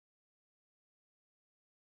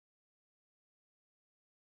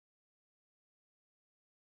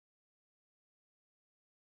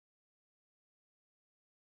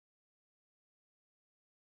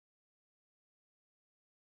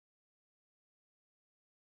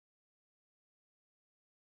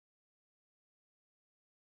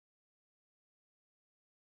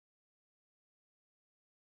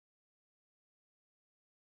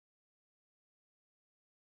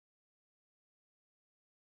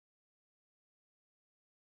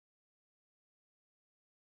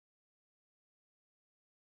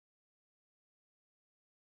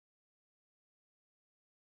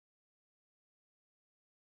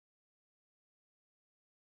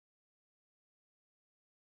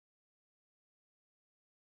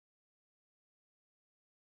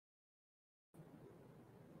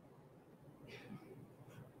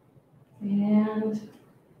And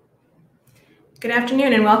good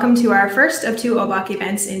afternoon and welcome to our first of two OBOC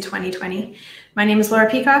events in 2020. My name is Laura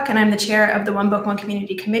Peacock and I'm the chair of the One Book, One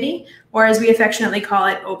Community Committee, or as we affectionately call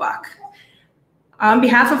it, OBOC. On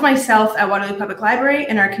behalf of myself at Waterloo Public Library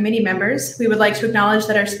and our committee members, we would like to acknowledge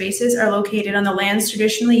that our spaces are located on the lands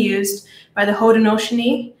traditionally used by the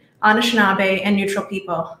Haudenosaunee, Anishinaabe, and Neutral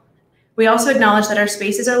people. We also acknowledge that our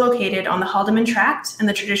spaces are located on the Haldimand Tract and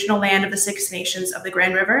the traditional land of the Six Nations of the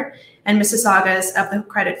Grand River and Mississaugas of the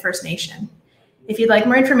Credit First Nation. If you'd like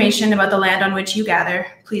more information about the land on which you gather,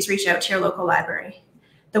 please reach out to your local library.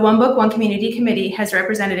 The One Book, One Community Committee has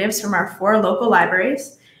representatives from our 4 local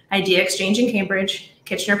libraries, Idea Exchange in Cambridge,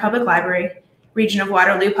 Kitchener Public Library, Region of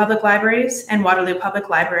Waterloo Public Libraries, and Waterloo Public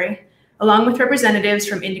Library, along with representatives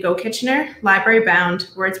from Indigo Kitchener, Library Bound,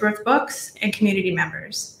 Wordsworth Books, and community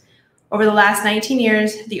members. Over the last 19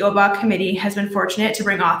 years, the OBOC committee has been fortunate to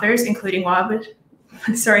bring authors, including Richard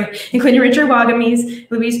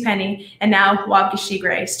Wagamese, Louise Penny, and now Waubgeshig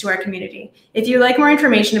Rice to our community. If you'd like more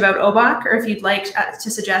information about OBOC, or if you'd like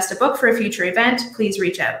to suggest a book for a future event, please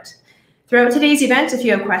reach out. Throughout today's event, if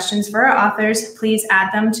you have questions for our authors, please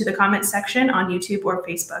add them to the comments section on YouTube or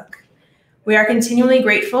Facebook. We are continually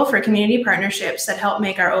grateful for community partnerships that help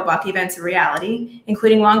make our OBOC events a reality,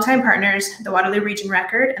 including longtime partners, the Waterloo Region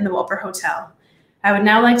Record and the Wolper Hotel. I would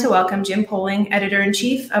now like to welcome Jim Poling,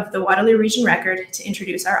 Editor-in-Chief of the Waterloo Region Record, to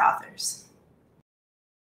introduce our authors.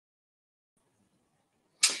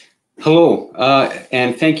 Hello,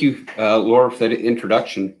 and thank you, Laura, for that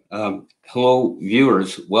introduction. Hello,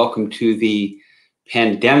 viewers. Welcome to the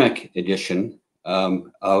pandemic edition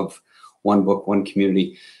of One Book, One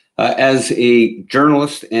Community. As a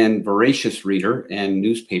journalist and voracious reader and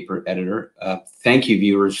newspaper editor, thank you,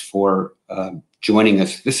 viewers, for joining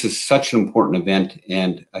us. This is such an important event,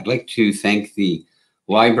 and I'd like to thank the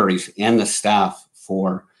libraries and the staff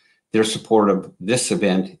for their support of this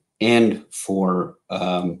event and for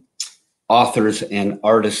authors and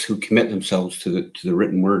artists who commit themselves to the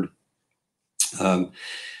written word.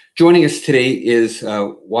 Joining us today is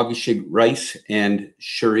Waubgeshig Rice and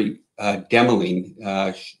Cherie Dimaline.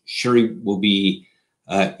 Cherie will be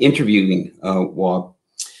interviewing Waub.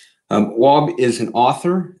 Waub is an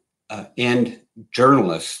author and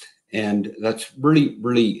journalist, and that's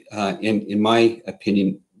really, in my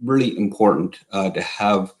opinion, really important to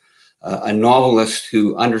have a novelist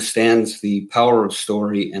who understands the power of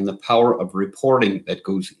story and the power of reporting that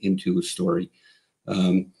goes into a story.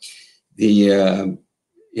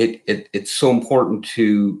 It's so important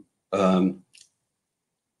to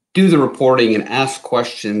do the reporting and ask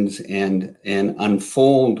questions and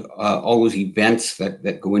unfold all those events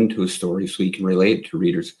that go into a story so you can relate to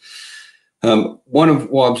readers. One of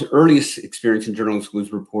Waub's earliest experience in journalism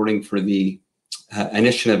was reporting for the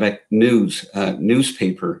Anishinabek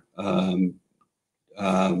newspaper.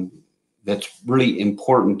 That's really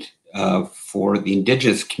important for the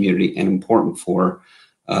Indigenous community and important for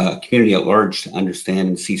community at large to understand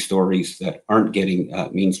and see stories that aren't getting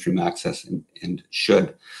mainstream access and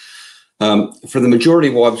should. For the majority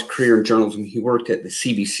of Waub's career in journalism, he worked at the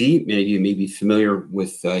CBC. Many of you may be familiar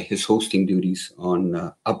with his hosting duties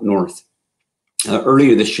on Up North.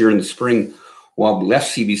 Earlier this year in the spring, Waub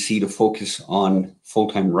left CBC to focus on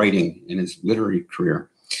full-time writing in his literary career.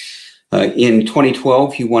 In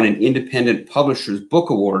 2012, he won an Independent Publishers Book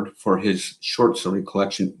Award for his short story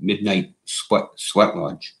collection, Midnight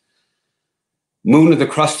Sweatlodge. Moon of the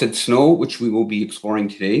Crusted Snow, which we will be exploring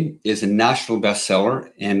today, is a national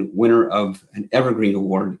bestseller and winner of an Evergreen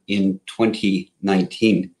Award in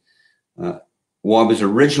 2019. Waub is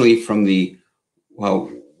originally from the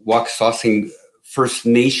Wasauksing First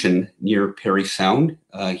Nation near Parry Sound.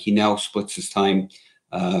 He now splits his time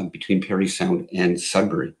between Parry Sound and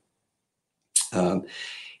Sudbury.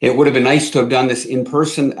 It would have been nice to have done this in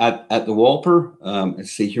person at the Wolper. I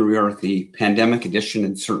say here we are at the pandemic edition,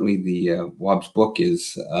 and certainly the Waub's book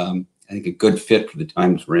is, I think, a good fit for the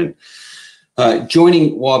times we're in.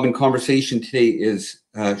 Joining Waub in conversation today is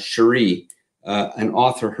Cherie, an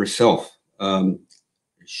author herself.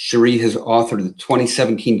 Cherie has authored the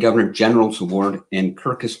 2017 Governor General's Award and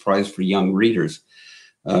Kirkus Prize for Young Readers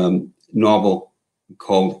novel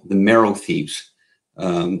called The Marrow Thieves,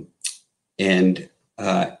 and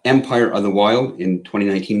Empire of the Wild in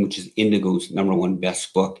 2019, which is Indigo's #1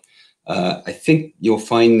 best book. I think you'll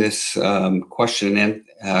find this question and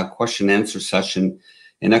answer session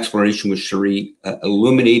and exploration with Cherie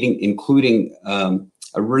illuminating, including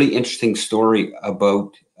a really interesting story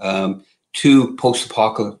about 2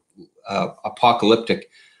 post-apocalyptic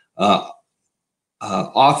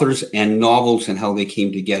authors and novels and how they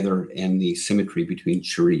came together and the symmetry between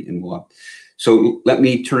Cherie and Waub. So let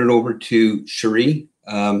me turn it over to Cherie.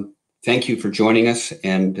 Thank you for joining us,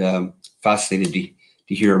 and fascinated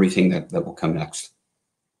to hear everything that will come next.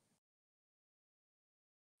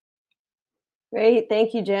 Great,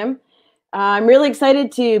 thank you, Jim. I'm really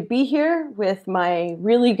excited to be here with my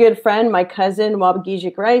really good friend, my cousin,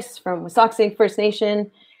 Waubgeshig Rice from Wasauksing First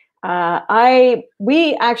Nation. Our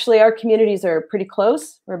communities are pretty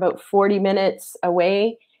close. We're about 40 minutes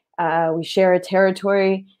away. We share a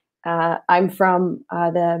territory. I'm from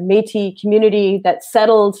the Métis community that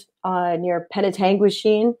settled near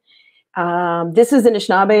Penetanguishene. This is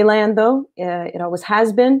Anishinaabe land, though. It always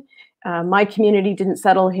has been. My community didn't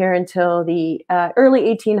settle here until the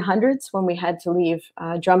early 1800s, when we had to leave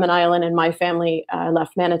Drummond Island, and my family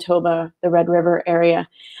left Manitoba, the Red River area.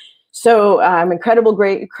 So I'm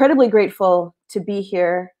incredibly grateful to be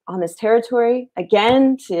here on this territory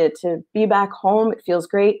again, to be back home. It feels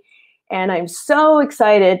great. And I'm so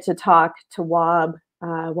excited to talk to Wab.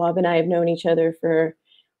 Wab and I have known each other for,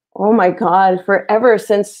 oh my God, forever,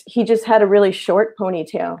 since he just had a really short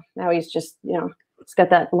ponytail. Now he's just, he's got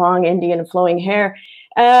that long Indian flowing hair.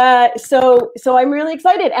 So I'm really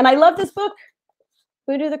excited. And I love this book,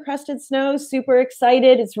 Voodoo the Crusted Snow. Super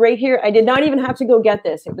excited. It's right here. I did not even have to go get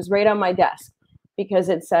this. It was right on my desk, because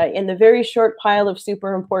it's in the very short pile of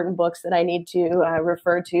super important books that I need to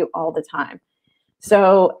refer to all the time.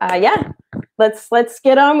 So yeah, let's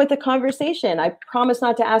get on with the conversation. I promise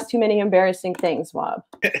not to ask too many embarrassing things, Wab.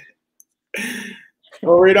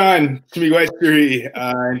 Well, right on. Cherie,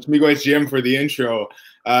 and Jim for the intro.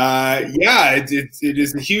 Yeah, it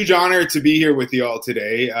is a huge honor to be here with you all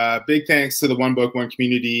today. Big thanks to the One Book, One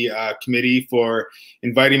Community committee for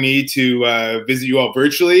inviting me to visit you all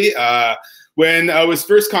virtually. When I was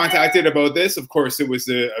first contacted about this, of course, it was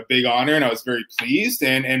a big honor, and I was very pleased.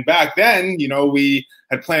 And back then, we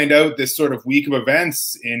had planned out this sort of week of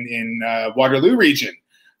events in Waterloo region.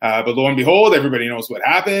 But lo and behold, everybody knows what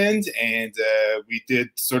happened, and we did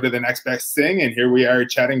sort of the next best thing, and here we are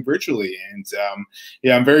chatting virtually. And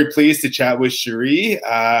yeah, I'm very pleased to chat with Cherie.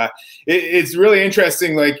 It's really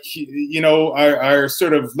interesting, like, our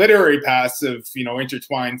sort of literary paths have,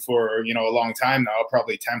 intertwined for, a long time now,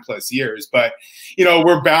 probably 10 plus years. But,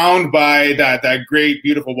 we're bound by that great,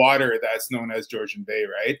 beautiful water that's known as Georgian Bay,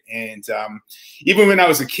 right? And even when I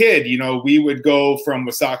was a kid, we would go from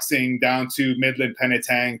Wasauksing down to Midland,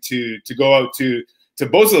 Penetang, to go out to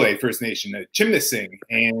Beausoleil First Nation at Chimnesing.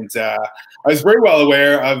 And I was very well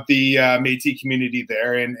aware of the Métis community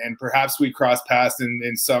there, and perhaps we crossed paths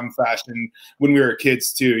in some fashion when we were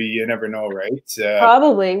kids too. You never know, right?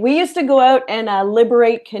 Probably. We used to go out and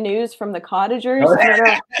liberate canoes from the cottagers.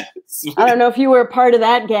 I don't know if you were a part of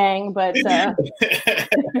that gang, but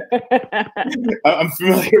I'm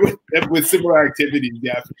familiar with similar activities,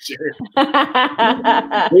 yeah, for sure.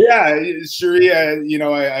 Yeah, Cherie,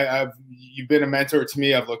 you've been a mentor to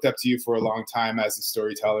me. I've looked up to you for a long time as a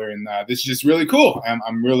storyteller, and this is just really cool.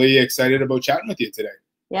 I'm really excited about chatting with you today.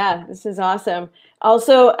 Yeah, this is awesome.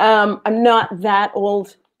 Also, I'm not that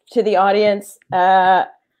old to the audience.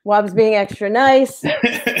 Wab's being extra nice.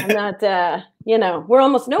 I'm not, we're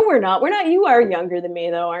almost, no, we're not. We're not. You are younger than me,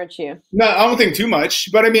 though, aren't you? No, I don't think too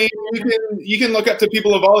much. But I mean, you can look up to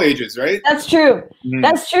people of all ages, right? That's true. Mm.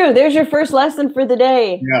 That's true. There's your first lesson for the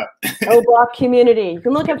day. Yeah. OBOC community. You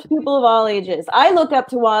can look up to people of all ages. I look up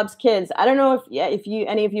to Wab's kids. I don't know if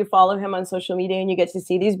any of you follow him on social media and you get to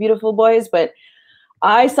see these beautiful boys, but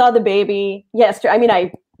I saw the baby yesterday. I mean,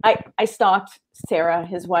 I stalked Sarah,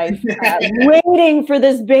 his wife, waiting for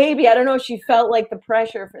this baby. I don't know if she felt like the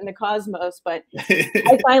pressure from the cosmos, but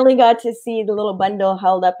I finally got to see the little bundle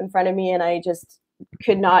held up in front of me, and I just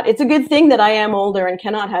could not. It's a good thing that I am older and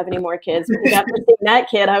cannot have any more kids, because after seeing that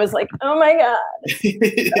kid, I was like, oh my God, so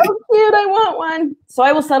cute, I want one. So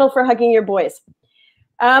I will settle for hugging your boys.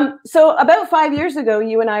 So about 5 years ago,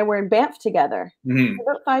 you and I were in Banff together. Mm-hmm.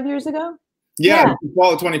 About 5 years ago? Yeah,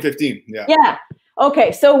 fall of 2015. Yeah. Yeah.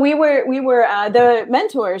 Okay, so we were the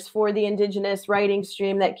mentors for the Indigenous writing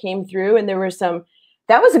stream that came through, and there were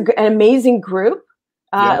that was an amazing group.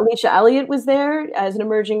 Alicia Elliott was there as an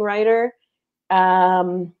emerging writer.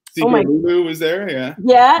 Lulu was there,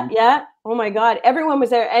 yeah. Oh my God, everyone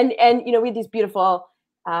was there, and we had these beautiful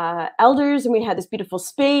elders, and we had this beautiful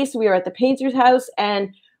space. We were at the painter's house,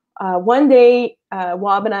 and one day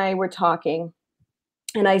Wab and I were talking,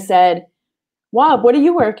 and I said, Wab, what are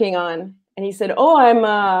you working on? And he said, oh,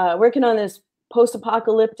 I'm working on this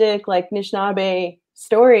post-apocalyptic, like, Anishinaabe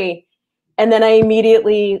story. And then I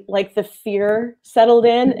immediately, like, the fear settled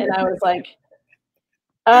in, and I was like,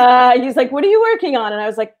 he's like, what are you working on? And I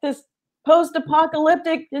was like, this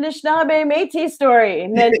post-apocalyptic Anishinaabe Métis story.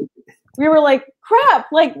 And then we were like, crap,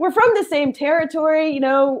 like we're from the same territory, you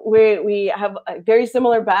know, we have very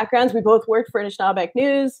similar backgrounds. We both worked for Anishinabek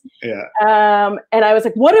News. Yeah. And I was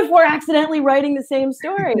like, what if we're accidentally writing the same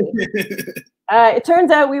story? It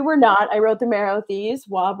turns out we were not. I wrote The Marrow Thieves.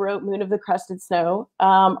 Wab wrote Moon of the Crusted Snow.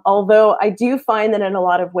 Although I do find that in a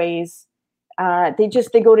lot of ways, they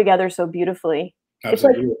go together so beautifully.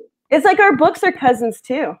 Absolutely. It's like our books are cousins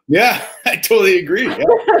too. Yeah, I totally agree. Yeah,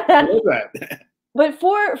 I love that. But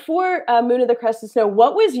for Moon of the Crusted Snow,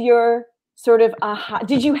 what was your sort of aha?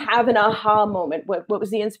 Did you have an aha moment? What was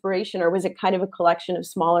the inspiration, or was it kind of a collection of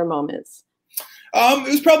smaller moments? It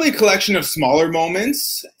was probably a collection of smaller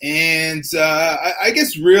moments, and I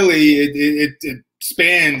guess really it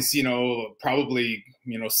spans, you know, probably,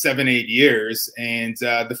 you know, 7-8 years. And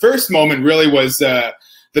the first moment really was the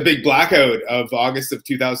big blackout of August of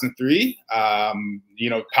 2003. You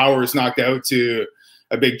know, power was knocked out to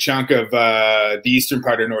a big chunk of the eastern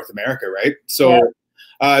part of North America, right? So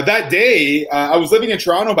that day, I was living in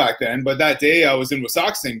Toronto back then, but that day I was in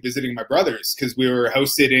Wasauksing visiting my brothers because we were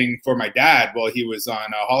house sitting for my dad while he was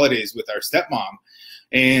on holidays with our stepmom.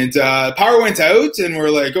 And power went out, and we're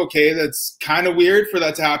like, okay, that's kind of weird for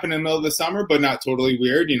that to happen in the middle of the summer, but not totally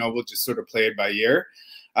weird. You know, we'll just sort of play it by ear.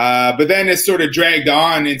 But then it sort of dragged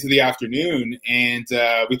on into the afternoon, and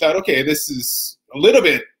we thought, okay, this is a little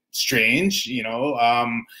bit strange, you know,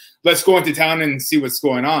 let's go into town and see what's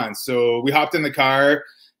going on. So we hopped in the car,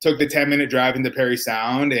 took the 10-minute drive into Parry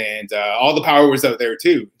Sound, and all the power was out there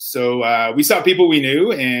too. So we saw people we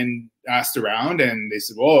knew and asked around, and they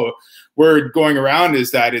said, whoa, word going around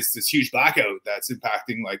is that it's this huge blackout that's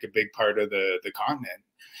impacting like a big part of the continent.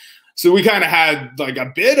 So we kind of had like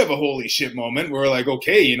a bit of a holy shit moment where we're like,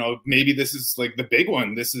 okay, you know, maybe this is like the big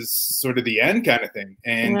one. This is sort of the end kind of thing.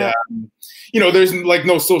 And, you know, there's like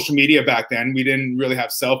no social media back then. We didn't really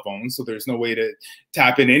have cell phones, so there's no way to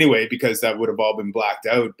tap in anyway because that would have all been blacked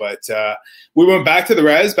out. But we went back to the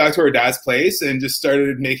res, back to our dad's place, and just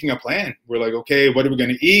started making a plan. We're like, okay, what are we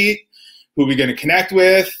going to eat? Who are we going to connect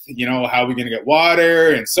with? You know, how are we going to get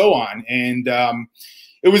water, and so on. And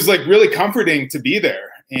it was like really comforting to be there.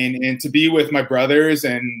 And to be with my brothers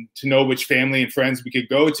and to know which family and friends we could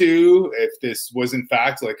go to if this was in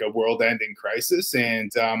fact like a world-ending crisis. And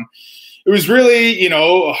it was really, you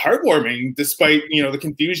know, heartwarming despite, you know, the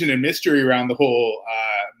confusion and mystery around the whole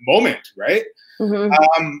moment, right?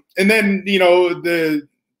 Mm-hmm. And then, you know, the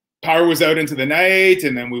power was out into the night,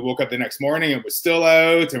 and then we woke up the next morning, it was still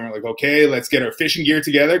out, and we're like, okay, let's get our fishing gear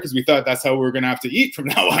together because we thought that's how we were going to have to eat from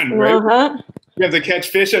now on, right? Uh-huh. We have to catch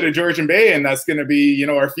fish out of Georgian Bay, and that's going to be, you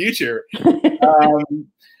know, our future.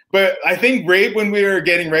 But I think right when we were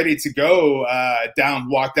getting ready to go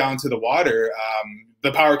walk down to the water,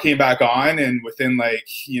 the power came back on, and within like,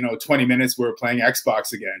 you know, 20 minutes, we were playing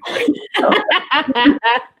Xbox again. Right?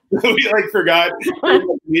 We like forgot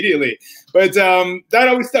immediately, but that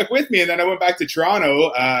always stuck with me. And then I went back to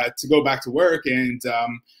Toronto to go back to work, and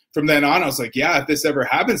from then on, I was like, yeah, if this ever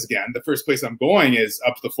happens again, the first place I'm going is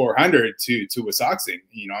up the 400 to Wasauksing.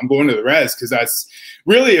 You know, I'm going to the res because that's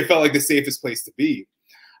really, it felt like the safest place to be.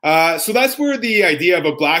 So that's where the idea of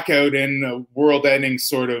a blackout and a world-ending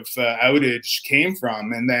sort of outage came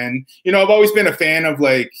from. And then, you know, I've always been a fan of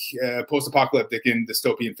like post-apocalyptic and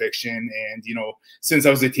dystopian fiction. And, you know, since I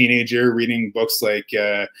was a teenager, reading books like,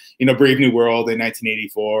 you know, Brave New World in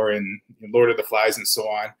 1984 and Lord of the Flies and so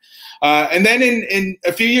on. And then in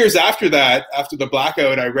a few years after that, after the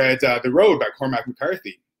blackout, I read The Road by Cormac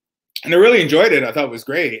McCarthy. And I really enjoyed it. I thought it was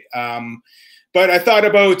great. But I thought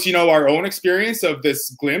about, you know, our own experience of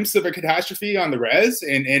this glimpse of a catastrophe on the res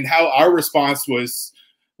and how our response was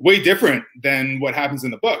way different than what happens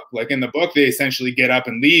in the book. Like in the book, they essentially get up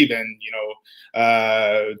and leave and, you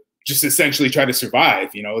know, just essentially try to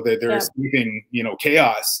survive, you know, they're escaping, you know,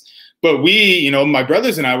 chaos. But we, you know, my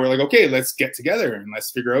brothers and I were like, okay, let's get together and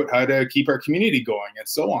let's figure out how to keep our community going and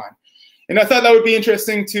so on. And I thought that would be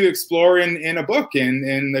interesting to explore in a book.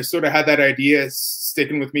 And I sort of had that idea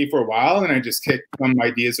sticking with me for a while. And I just kicked some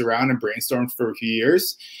ideas around and brainstormed for a few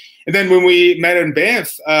years. And then when we met in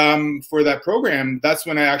Banff for that program, that's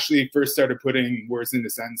when I actually first started putting words into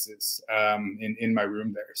sentences in my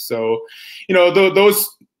room there. So, you know, those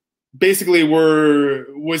basically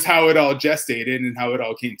was how it all gestated and how it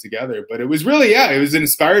all came together. But it was really, yeah, it was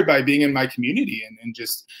inspired by being in my community and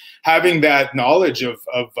just having that knowledge of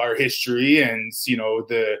our history and, you know,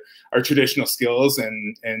 our traditional skills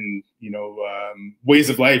and you know, ways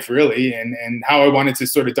of life really, and how I wanted to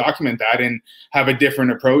sort of document that and have a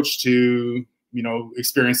different approach to, you know,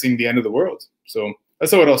 experiencing the end of the world. So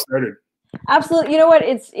that's how it all started. Absolutely. You know what?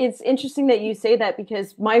 It's interesting that you say that,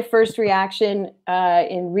 because my first reaction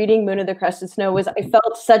in reading Moon of the Crested Snow was I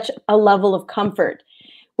felt such a level of comfort,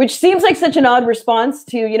 which seems like such an odd response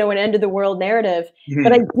to, you know, an end of the world narrative. Mhm.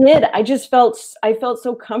 But I did. I felt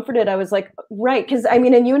so comforted. I was like, right. Because I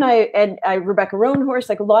mean, and you and I, Rebecca Roanhorse,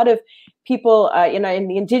 like a lot of people, you know, in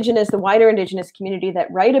the Indigenous, the wider Indigenous community that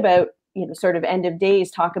write about, you know, sort of end of days,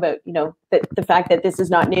 talk about, you know, the fact that this is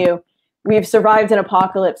not new. We've survived an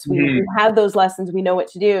apocalypse. We have those lessons. We know what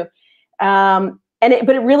to do. But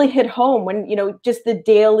it really hit home when, you know, just the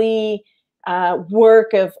daily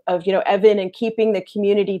work of, you know, Evan and keeping the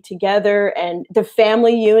community together and the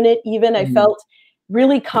family unit. Even I felt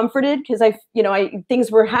really comforted because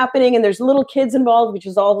things were happening and there's little kids involved, which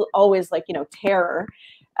is always like, you know, terror.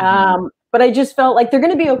 But I just felt like they're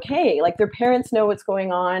going to be okay. Like their parents know what's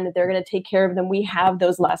going on. They're going to take care of them. We have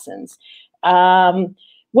those lessons.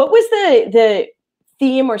 What was the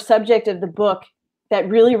theme or subject of the book that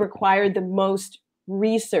really required the most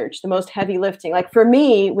research, the most heavy lifting? Like for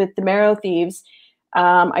me, with the Marrow Thieves,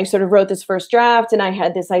 I sort of wrote this first draft and I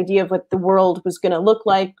had this idea of what the world was going to look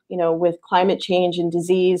like, you know, with climate change and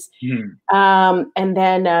disease. And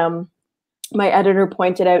then my editor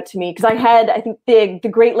pointed out to me, because I think the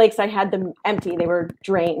Great Lakes, I had them empty. They were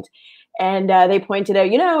drained. And they pointed out,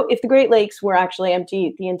 you know, if the Great Lakes were actually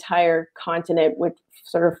empty, the entire continent would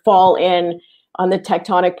sort of fall in on the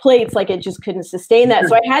tectonic plates, like it just couldn't sustain that.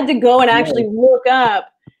 So I had to go and actually look up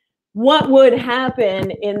what would happen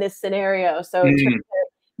in this scenario. So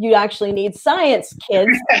you actually need science,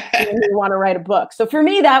 kids, when you want to write a book. So for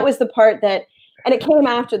me, that was the part that, and it came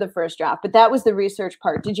after the first draft, but that was the research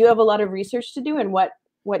part. Did you have a lot of research to do, and what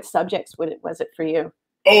subjects was it for you?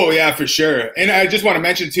 Oh yeah, for sure. And I just want to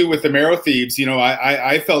mention too, with the Marrow Thieves, you know,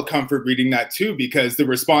 I felt comfort reading that too, because the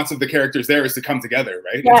response of the characters there is to come together,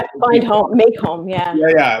 right? Yeah, find home, make home, yeah.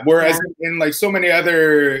 Yeah. Whereas in like so many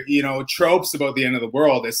other, you know, tropes about the end of the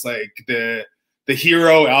world, it's like the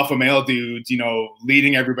hero alpha male dude, you know,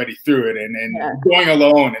 leading everybody through it and going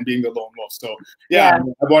alone and being the lone wolf. So I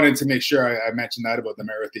wanted to make sure I mentioned that about the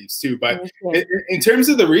Marrow Thieves too. But in terms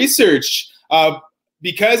of the research,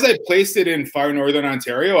 because I placed it in far northern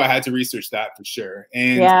Ontario, I had to research that for sure.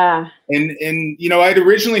 And you know, I'd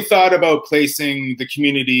originally thought about placing the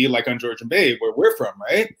community like on Georgian Bay, where we're from,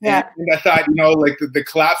 right? And I thought, you know, like the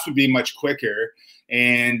collapse would be much quicker,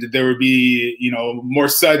 and there would be, you know, more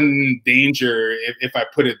sudden danger if I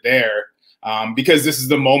put it there, because this is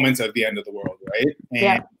the moment of the end of the world,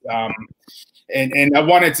 right? And I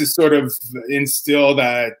wanted to sort of instill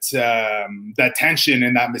that that tension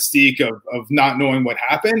and that mystique of not knowing what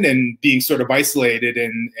happened and being sort of isolated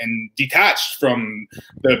and detached from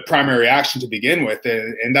the primary action to begin with.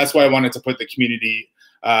 And that's why I wanted to put the community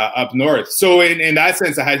up north. So in that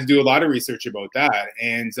sense, I had to do a lot of research about that.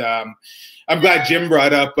 And I'm glad Jim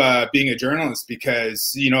brought up being a journalist,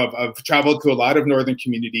 because, you know, I've traveled to a lot of northern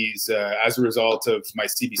communities as a result of my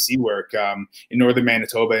CBC work in northern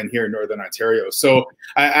Manitoba and here in northern Ontario. So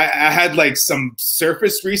I had like some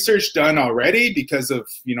surface research done already because of,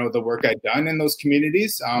 you know, the work I'd done in those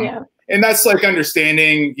communities. And that's like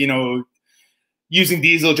understanding, you know, using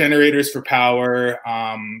diesel generators for power,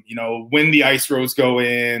 you know, when the ice roads go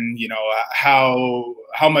in, you know, how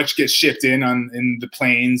much gets shipped in the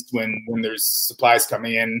planes when there's supplies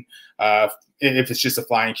coming in, if it's just a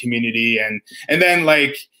flying community, and then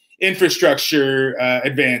like infrastructure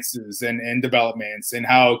advances and developments, and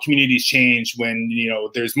how communities change when, you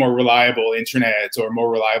know, there's more reliable internet or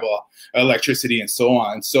more reliable electricity and so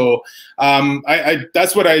on. So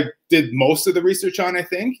that's what I did most of the research on, I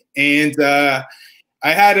think. And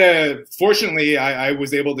fortunately, I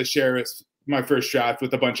was able to share my first draft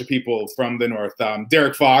with a bunch of people from the north.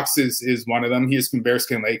 Derek Fox is one of them. He's from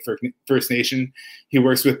Bearskin Lake First Nation. He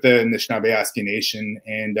works with the Anishinaabe Nation,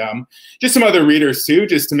 and just some other readers too,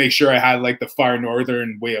 just to make sure I had like the far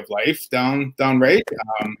northern way of life down right.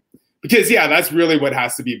 Because that's really what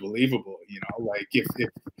has to be believable, you know, like if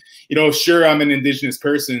you know, sure, I'm an Indigenous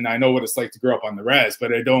person, I know what it's like to grow up on the res,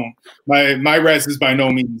 but I don't, my res is by no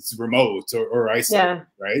means remote or isolated,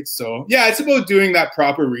 right? So it's about doing that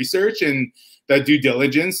proper research and that due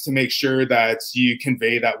diligence to make sure that you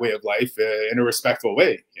convey that way of life in a respectful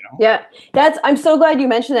way, you know? I'm so glad you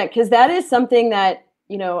mentioned that, because that is something that,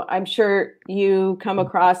 you know, I'm sure you come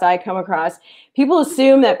across, I come across. People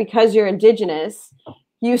assume that because you're Indigenous,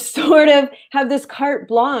 you sort of have this carte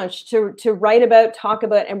blanche to write about, talk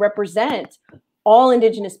about, and represent all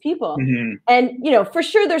Indigenous people. And, you know, for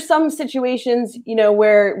sure, there's some situations, you know,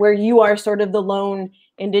 where you are sort of the lone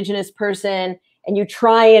Indigenous person and you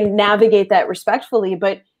try and navigate that respectfully.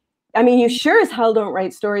 But I mean, you sure as hell don't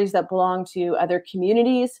write stories that belong to other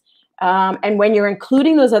communities. And when you're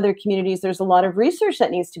including those other communities, there's a lot of research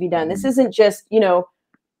that needs to be done. This isn't just,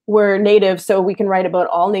 we're Native, so we can write about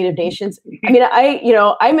all Native nations. I mean,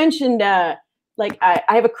 I mentioned, I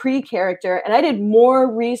have a Cree character, and I did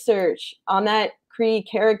more research on that Cree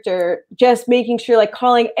character, just making sure, like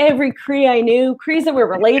calling every Cree I knew, Crees that were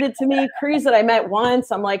related to me, Crees that I met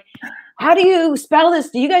once. I'm like, how do you spell this?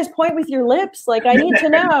 Do you guys point with your lips? Like, I need to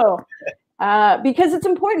know. Because it's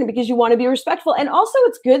important, because you want to be respectful. And also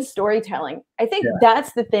it's good storytelling. I think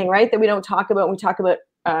that's the thing, right? That we don't talk about when we talk about,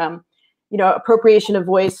 appropriation of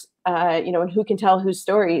voice, and who can tell whose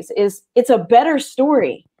stories is it's a better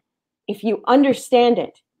story if you understand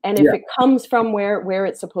it. And if it comes from where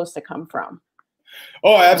it's supposed to come from.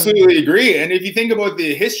 Oh, I absolutely agree. And if you think about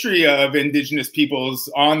the history of Indigenous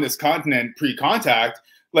peoples on this continent pre-contact,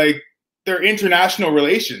 like, there are international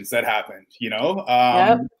relations that happened,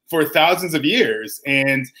 for thousands of years.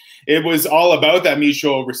 And it was all about that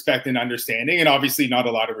mutual respect and understanding. And obviously not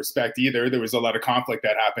a lot of respect either. There was a lot of conflict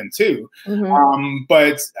that happened too.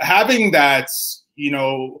 But having that,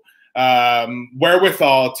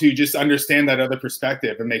 wherewithal to just understand that other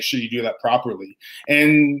perspective and make sure you do that properly.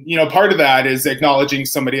 And, part of that is acknowledging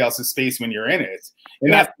somebody else's space when you're in it.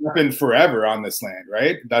 And that's happened forever on this land,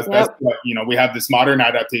 right? That's what, we have this modern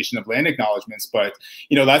adaptation of land acknowledgements, but,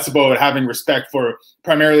 that's about having respect for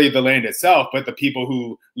primarily the land itself, but the people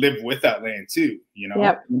who live with that land too,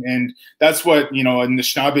 and that's what,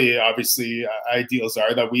 Anishinaabe obviously ideals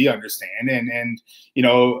are that we understand. And,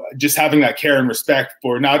 just having that care and respect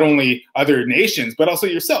for not only other nations, but also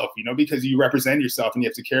yourself, because you represent yourself and you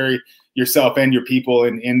have to carry yourself and your people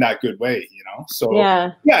in that good way, So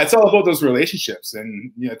it's all about those relationships.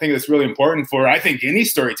 And I think that's really important for, I think, any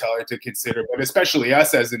storyteller to consider, but especially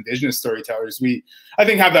us as Indigenous storytellers, I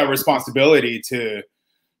think, have that responsibility to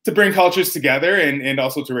bring cultures together and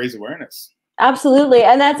also to raise awareness. Absolutely.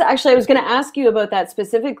 And that's actually, I was going to ask you about that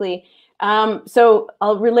specifically. So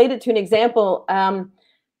I'll relate it to an example.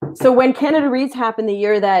 So when Canada Reads happened, the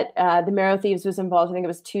year that the Marrow Thieves was involved, I think it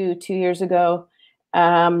was two years ago,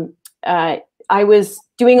 I was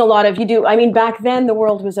doing a lot of, back then the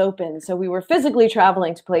world was open. So we were physically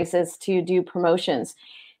traveling to places to do promotions.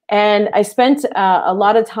 And I spent a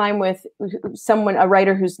lot of time with a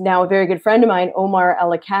writer who's now a very good friend of mine, Omar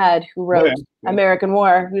El-Akkad, who wrote American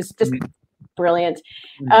War, who's just brilliant.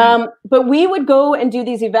 But we would go and do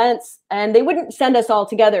these events, and they wouldn't send us all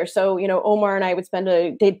together. So, Omar and I would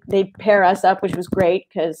they'd pair us up, which was great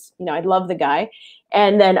because, I love the guy,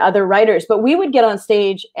 and then other writers. But we would get on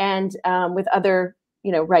stage and with other,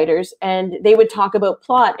 writers, and they would talk about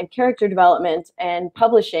plot and character development and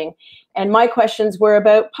publishing. And my questions were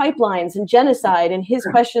about pipelines and genocide, and his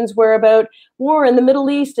questions were about war in the Middle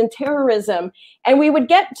East and terrorism. And we would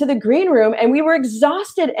get to the green room and we were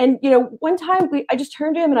exhausted. And, one time I just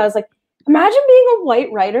turned to him and I was like, imagine being a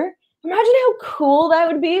white writer. Imagine how cool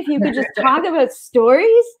that would be if you could just talk about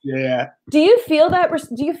stories. Yeah. Do you feel that?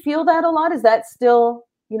 Do you feel that a lot? Is that still,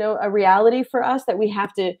 a reality for us, that we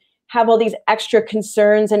have to have all these extra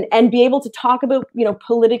concerns and be able to talk about,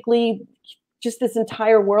 politically, just this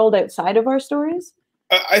entire world outside of our stories?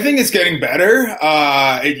 I think it's getting better.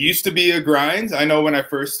 It used to be a grind. I know when I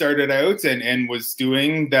first started out and was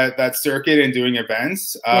doing that circuit and doing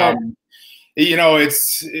events,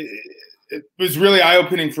 it was really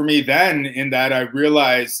eye-opening for me then, in that I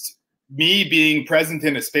realized me being present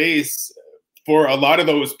in a space for a lot of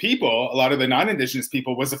those people, a lot of the non-Indigenous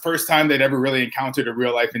people, was the first time they'd ever really encountered a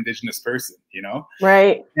real-life Indigenous person,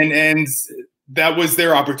 Right. And that was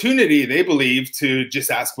their opportunity, they believed, to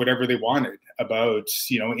just ask whatever they wanted about,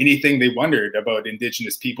 anything they wondered about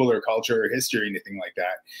Indigenous people or culture or history, anything like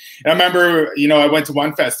that. And I remember, I went to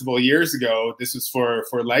one festival years ago. This was for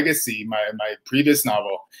Legacy, my previous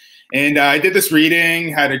novel. And I did this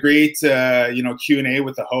reading, had a great, Q&A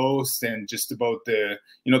with the host, and just about the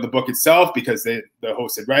book itself, because the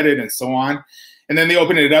host had read it and so on. And then they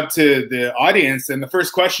opened it up to the audience. And the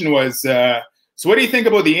first question was, so what do you think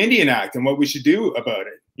about the Indian Act and what we should do about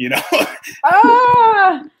it?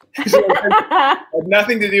 So it had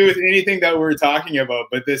nothing to do with anything that we're talking about.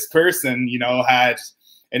 But this person, had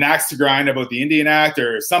an axe to grind about the Indian Act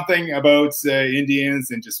or something about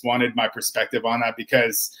Indians, and just wanted my perspective on that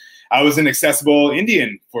because I was an accessible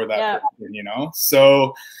Indian for that person,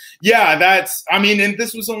 So and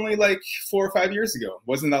this was only like 4 or 5 years ago. It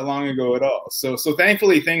wasn't that long ago at all. So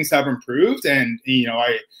thankfully things have improved, and,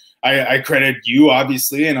 I credit you,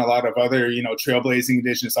 obviously, and a lot of other, trailblazing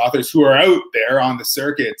Indigenous authors who are out there on the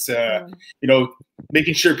circuit,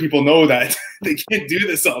 making sure people know that they can't do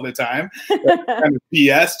this all the time. Kind of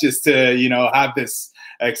BS, just to, have this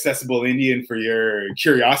accessible Indian for your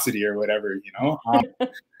curiosity or whatever,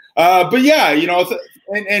 But yeah, you know,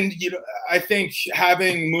 and you know, I think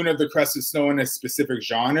having Moon of the Crested Snow in a specific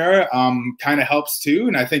genre kind of helps too.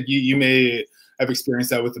 And I think you may have experienced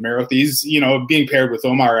that with the Marathis. You know, being paired with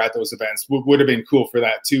Omar at those events would have been cool for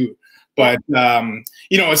that too. But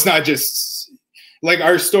you know, it's not just like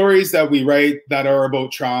our stories that we write that are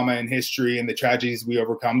about trauma and history and the tragedies we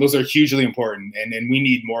overcome. Those are hugely important, and we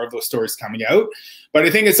need more of those stories coming out. But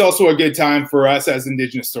I think it's also a good time for us as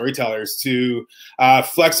Indigenous storytellers to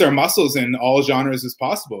flex our muscles in all genres as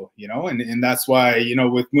possible, you know, and that's why, you know,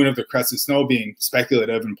 with Moon of the Crested Snow being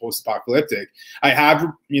speculative and post-apocalyptic, I have,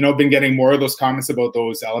 you know, been getting more of those comments about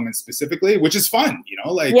those elements specifically, which is fun, you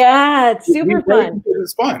know, like, yeah, it's super fun.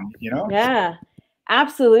 It's fun, you know? Yeah,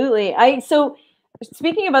 absolutely. So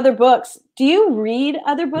speaking of other books, do you read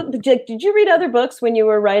other books? Did you read other books when you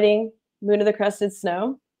were writing Moon of the Crested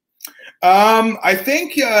Snow? I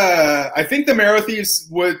think the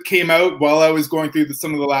Marathis came out while I was going through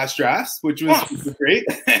some of the last drafts, which was great.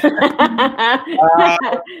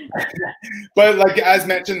 But like as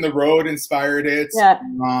mentioned, The Road inspired it. Yeah.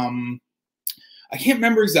 I can't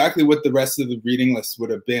remember exactly what the rest of the reading list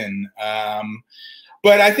would have been.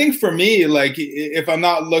 But I think for me, like if I'm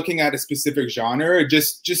not looking at a specific genre,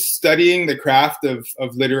 just studying the craft of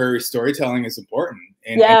literary storytelling is important.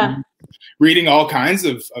 And reading all kinds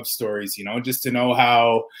of stories, you know, just to know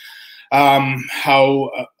how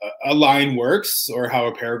a line works or how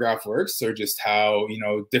a paragraph works, or just how, you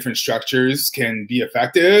know, different structures can be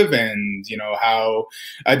effective, and, you know, how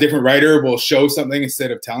a different writer will show something instead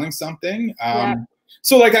of telling something.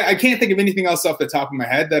 So like, I can't think of anything else off the top of my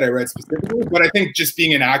head that I read specifically, but I think just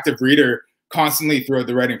being an active reader constantly throughout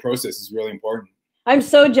the writing process is really important. I'm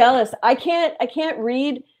so jealous. I can't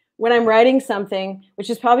read when I'm writing something, which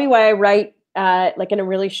is probably why I write like in a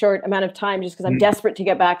really short amount of time, just because I'm desperate to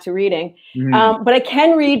get back to reading. But I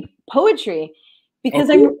can read poetry because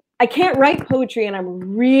I can't write poetry, and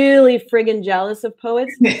I'm really friggin' jealous of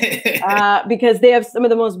poets because they have some of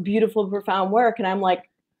the most beautiful, profound work. And I'm like,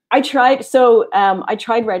 I tried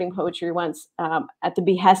writing poetry once at the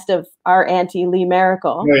behest of our auntie Lee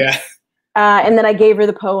Miracle. Oh yeah. And then I gave her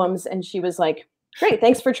the poems, and she was like, "Great,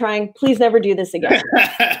 thanks for trying. Please never do this again."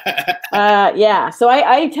 Yeah, so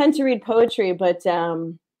I tend to read poetry, but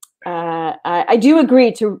I do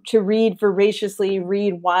agree to read voraciously,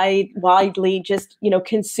 read widely, just, you know,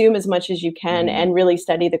 consume as much as you can and really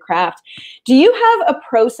study the craft. Do you have a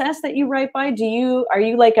process that you write by? Are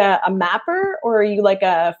you like a mapper, or are you like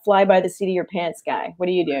a fly by the seat of your pants guy? What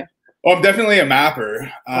do you do? Well, I'm definitely a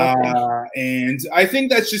mapper. And I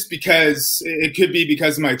think that's just because it could be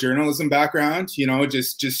because of my journalism background, you know,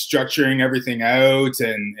 just structuring everything out,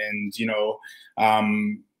 and you know,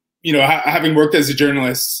 having worked as a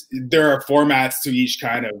journalist, there are formats to each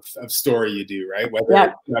kind of story you do, right?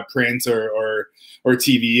 Whether it's print or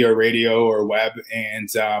TV or radio or web. And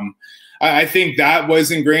I think that was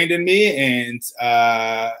ingrained in me, and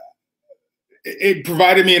it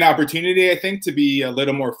provided me an opportunity, I think, to be a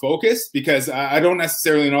little more focused, because I don't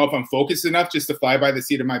necessarily know if I'm focused enough just to fly by the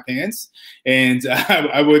seat of my pants. And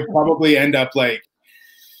I would probably end up like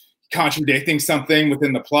contradicting something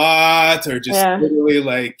within the plot, or just literally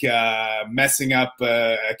like messing up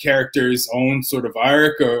a character's own sort of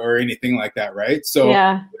arc, or anything like that, right? So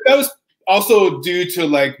that was also due to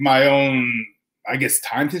like my own, I guess,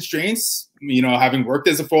 time constraints, you know, having worked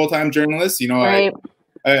as a full-time journalist, you know,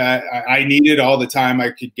 I needed all the time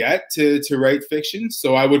I could get to write fiction.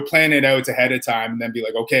 So I would plan it out ahead of time, and then be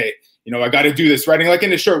like, okay, you know, I got to do this writing like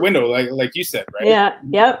in a short window, like you said, right? Yeah.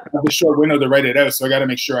 Yep. I have a short window to write it out. So I got to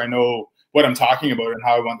make sure I know what I'm talking about and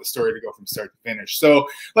how I want the story to go from start to finish. So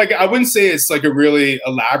like, I wouldn't say it's like a really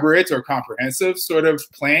elaborate or comprehensive sort of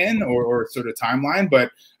plan or sort of timeline, but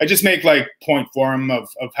I just make like point form of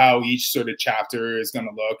how each sort of chapter is going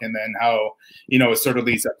to look, and then how, you know, it sort of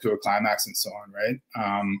leads up to a climax and so on, right?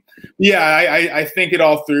 I think it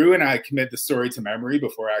all through, and I commit the story to memory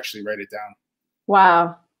before I actually write it down.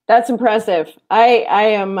 Wow. That's impressive. I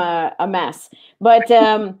am a mess, but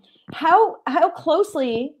how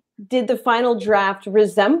closely did the final draft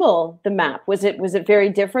resemble the map? Was it very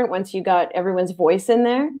different once you got everyone's voice in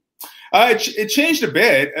there? It changed a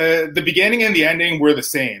bit. The beginning and the ending were the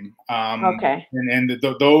same. Okay. And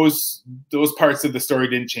those parts of the story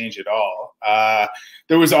didn't change at all.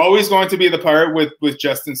 There was always going to be the part with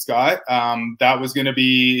Justin Scott. That was going to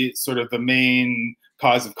be sort of the main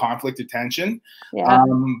cause of conflict and tension.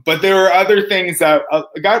 But there were other things that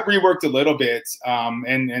got reworked a little bit.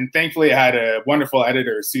 And thankfully I had a wonderful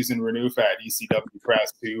editor, Susan Renouf at ECW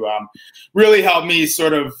Press, who really helped me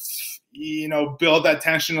sort of, you know, build that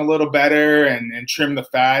tension a little better and trim the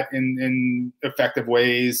fat in effective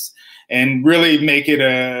ways. and really make it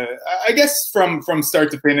I guess from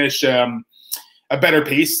start to finish, a better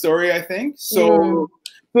paced story, I think. So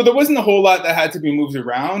there wasn't a whole lot that had to be moved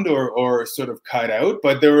around or sort of cut out,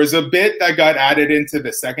 but there was a bit that got added into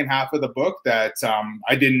the second half of the book that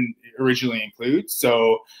I didn't originally include.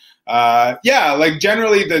 So yeah, like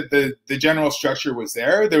generally the general structure was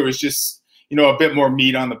there. There was just, a bit more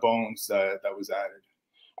meat on the bones that was added.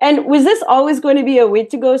 And was this always going to be a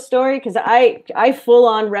Wendigo story? Because I full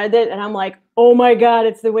on read it and I'm like, oh my God,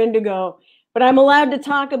 it's the Wendigo. But I'm allowed to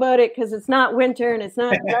talk about it because it's not winter and it's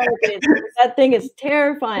not dark. That thing is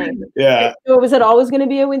terrifying. Yeah. So was it always going to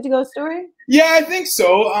be a Wendigo story? Yeah, I think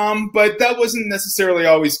so. But that wasn't necessarily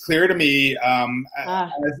always clear to me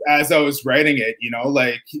as I was writing it.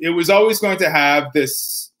 Like it was always going to have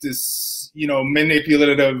this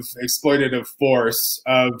manipulative, exploitative force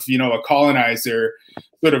of a colonizer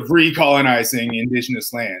sort of recolonizing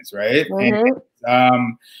Indigenous lands, right?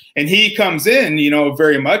 And he comes in,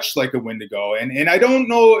 very much like a Wendigo. And I don't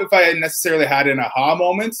know if I necessarily had an aha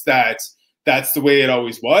moment that that's the way it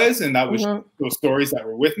always was. And that was those stories that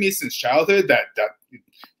were with me since childhood that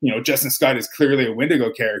Justin Scott is clearly a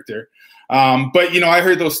Wendigo character. But I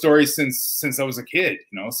heard those stories since I was a kid.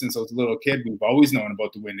 Since I was a little kid, we've always known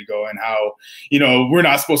about the Wendigo and how we're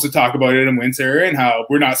not supposed to talk about it in winter, and how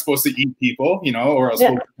we're not supposed to eat people, or else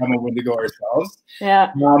we'll become a Wendigo ourselves.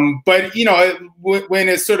 Yeah. But when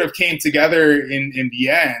it sort of came together in the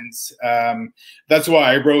end, that's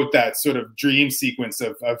why I wrote that sort of dream sequence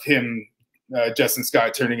of him, Justin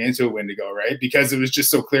Scott, turning into a Wendigo, right? Because it was just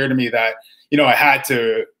so clear to me that I had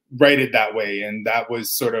to write it that way, and that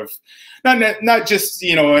was sort of not just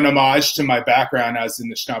an homage to my background as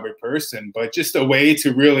an Anishinaabe person, but just a way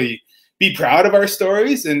to really be proud of our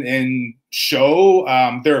stories and show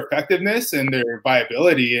their effectiveness and their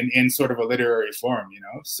viability in sort of a literary form,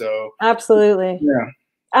 So absolutely, yeah,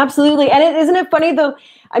 absolutely. And isn't it funny though?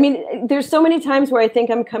 I mean, there's so many times where I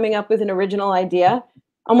think I'm coming up with an original idea.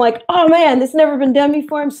 I'm like, oh man, this has never been done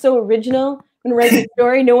before. I'm so original. And write the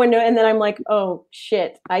story, no one knows, and then I'm like, oh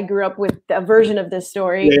shit, I grew up with a version of this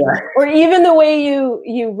story, or even the way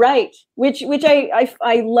you write, which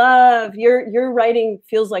I love. Your writing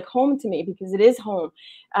feels like home to me because it is home.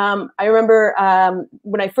 I remember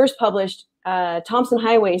when I first published, Thompson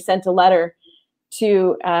Highway sent a letter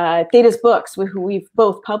to Theta's Books, who we've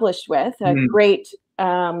both published with, a great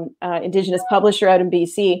Indigenous publisher out in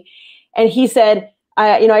BC, and he said,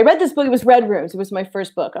 I read this book. It was Red Rooms. It was my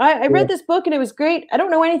first book. I read this book and it was great. I don't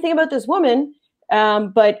know anything about this woman,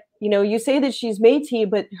 but you say that she's Métis,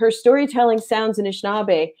 but her storytelling sounds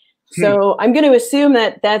Anishinaabe. So I'm going to assume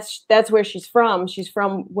that that's where she's from. She's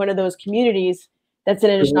from one of those communities that's in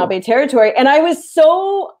Anishinaabe territory. And I was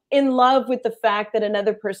so in love with the fact that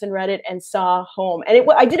another person read it and saw home. And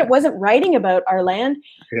it wasn't writing about our land.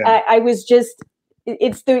 Yeah. I was just.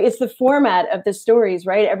 It's the format of the stories,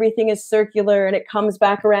 right? Everything is circular and it comes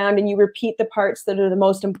back around and you repeat the parts that are the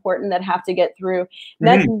most important that have to get through. And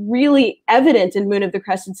that's really evident in Moon of the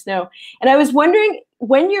Crescent Snow. And I was wondering,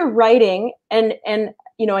 when you're writing, and I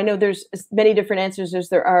know there's many different answers as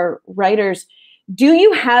there are writers, do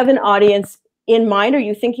you have an audience in mind? Are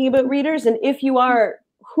you thinking about readers? And if you are,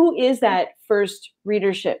 who is that first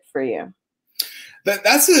readership for you?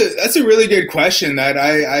 That's a really good question that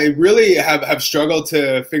I really have struggled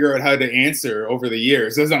to figure out how to answer over the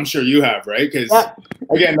years, as I'm sure you have, right? Because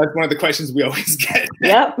again, that's one of the questions we always get.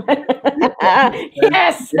 Yep.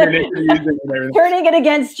 Yes. Turning it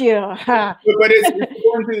against you. But it's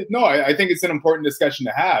important to, I think it's an important discussion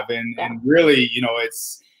to have, and really,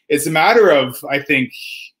 it's a matter of, I think,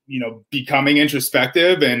 becoming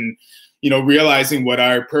introspective and realizing what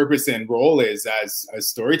our purpose and role is as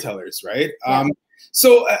storytellers, right? Yeah.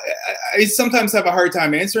 So I sometimes have a hard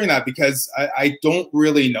time answering that because I don't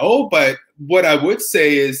really know. But what I would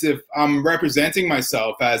say is, if I'm representing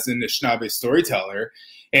myself as an Anishinaabe storyteller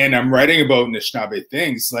and I'm writing about Anishinaabe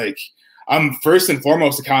things, like, I'm first and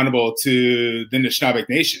foremost accountable to the Anishinabek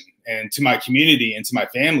Nation and to my community and to my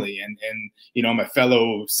family and my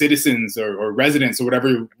fellow citizens or residents or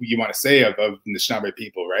whatever you want to say of Anishinaabe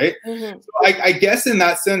people, right? So I guess in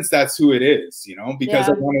that sense, that's who it is, because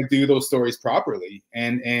I want to do those stories properly.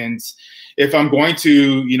 And if I'm going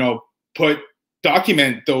to,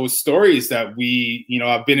 document those stories that we,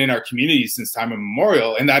 have been in our community since time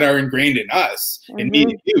immemorial and that are ingrained in us and me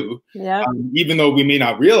and you, even though we may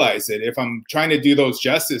not realize it, if I'm trying to do those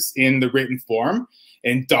justice in the written form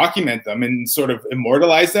and document them and sort of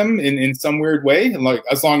immortalize them in some weird way, and like,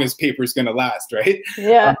 as long as paper's going to last, right?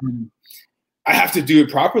 Yeah. I have to do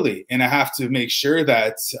it properly, and I have to make sure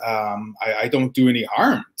that I don't do any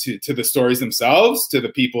harm to the stories themselves, to the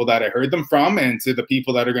people that I heard them from, and to the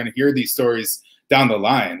people that are going to hear these stories down the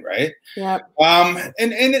line, right? Yeah.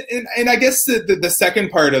 And I guess the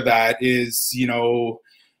second part of that is, you know,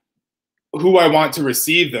 who I want to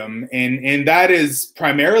receive them, and that is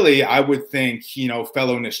primarily, I would think, you know,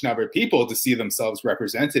 fellow Anishinaabe people to see themselves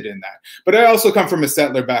represented in that. But I also come from a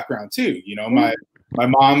settler background too. You know, my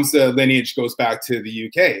mom's lineage goes back to the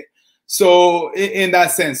UK. So in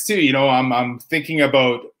that sense too, you know, I'm thinking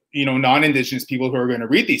about, you know, non-Indigenous people who are going to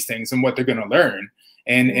read these things and what they're going to learn,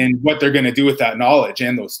 and what they're going to do with that knowledge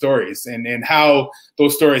and those stories, and how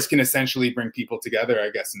those stories can essentially bring people together,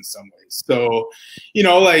 I guess, in some ways. So, you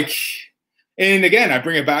know, like, and again, I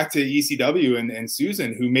bring it back to ECW and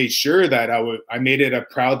Susan, who made sure that I made it a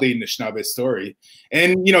proudly Anishinaabe story.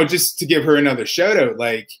 And, you know, just to give her another shout out,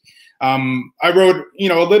 like, I wrote, you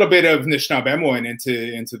know, a little bit of Anishinabek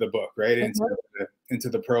into the book, right? Into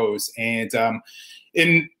the prose. And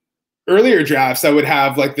in earlier drafts, I would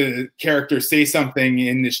have like the character say something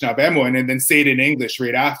in Anishinabek and then say it in English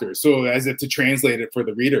right after. So as if to translate it for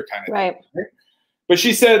the reader kind of right. thing, right? But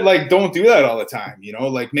she said, like, don't do that all the time, you know,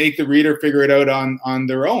 like make the reader figure it out on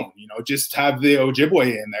their own, you know, just have the Ojibwe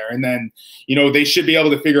in there, and then, you know, they should be able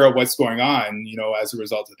to figure out what's going on, you know, as a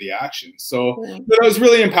result of the action. So that was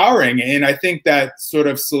really empowering. And I think that sort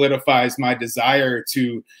of solidifies my desire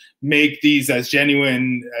to make these as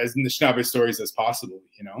genuine as Anishinaabe stories as possible,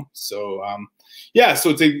 you know? So, yeah,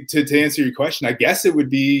 so to answer your question, I guess it would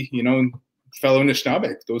be, you know, fellow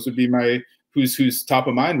Anishinaabe. Those would be my, who's top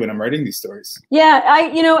of mind when I'm writing these stories. Yeah,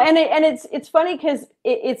 you know, and it's funny because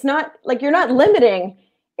it's not like you're not limiting.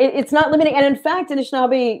 It's not limiting, and in fact,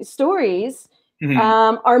 Anishinaabe stories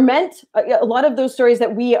are meant. A lot of those stories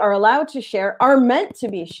that we are allowed to share are meant to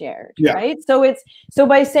be shared, right? So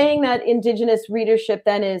by saying that Indigenous readership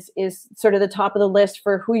then is sort of the top of the list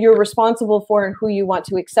for who you're responsible for and who you want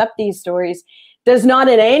to accept these stories, does not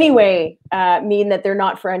in any way mean that they're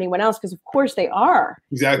not for anyone else, because of course they are.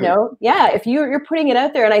 Exactly. You know? Yeah, if you're putting it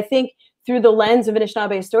out there, and I think through the lens of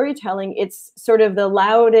Anishinaabe storytelling, it's sort of the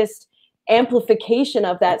loudest amplification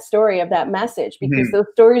of that story, of that message, because those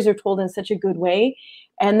stories are told in such a good way,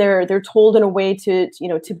 and they're told in a way to, you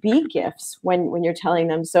know, to be gifts when you're telling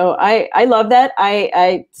them. So I love that.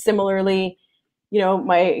 I similarly, you know,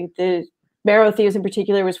 the Marrow Thieves in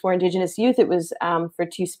particular was for Indigenous youth. It was for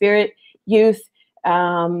Two-Spirit youth.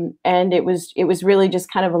 And it was really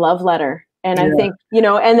just kind of a love letter. And I think, you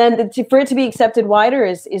know, and then for it to be accepted wider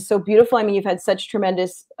is so beautiful. I mean, you've had such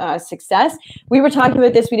tremendous success. We were talking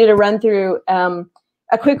about this. We did a run through,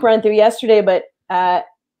 a quick run through yesterday, but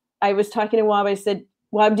I was talking to Wab. I said,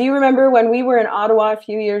 Wab, do you remember when we were in Ottawa a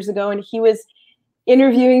few years ago and he was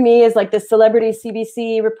interviewing me as like the celebrity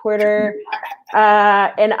CBC reporter,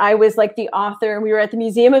 and I was like the author, and we were at the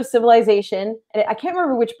Museum of Civilization, and I can't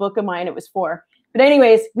remember which book of mine it was for. But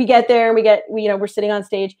anyways, we get there and we're sitting on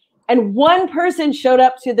stage, and one person showed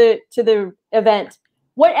up to the event.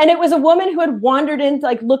 And it was a woman who had wandered in,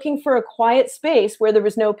 like looking for a quiet space where there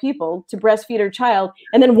was no people to breastfeed her child,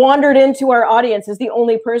 and then wandered into our audience as the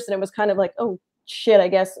only person. It was kind of like, oh shit, I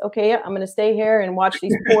guess, okay, I'm gonna stay here and watch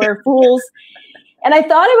these poor fools. And I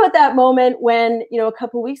thought about that moment when, you know, a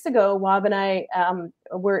couple of weeks ago, Wab and I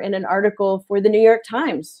were in an article for the New York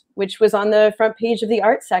Times, which was on the front page of the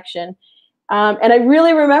art section. And I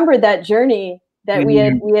really remembered that journey that we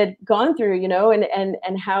had gone through, you know,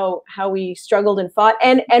 and how we struggled and fought.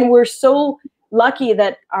 And we're so lucky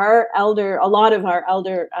that a lot of our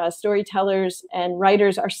elder storytellers and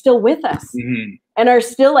writers are still with us, and are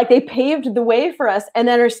still, like, they paved the way for us, and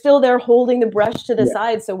then are still there holding the brush to the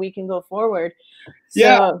side so we can go forward.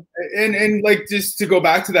 Yeah, and like, just to go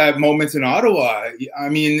back to that moment in Ottawa, I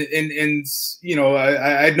mean, and you know,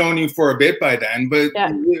 I'd known you for a bit by then, but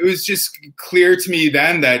it was just clear to me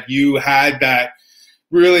then that you had that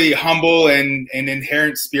really humble and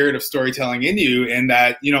inherent spirit of storytelling in you, and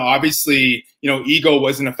that, you know, obviously, you know, ego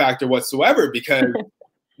wasn't a factor whatsoever, because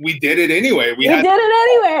we did it anyway. We did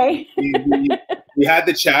it anyway. we had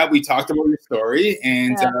the chat. We talked about your story,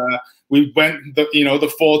 and we went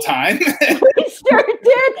the full time. We sure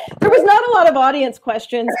did. There was not a lot of audience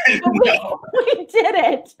questions, but we did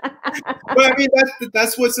it. But I mean,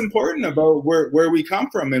 that's what's important about where we come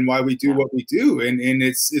from and why we do what we do, and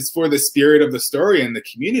it's for the spirit of the story and the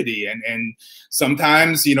community. And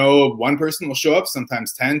sometimes, you know, one person will show up,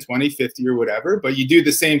 sometimes 10, 20, 50 or whatever, but you do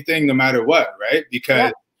the same thing no matter what, right?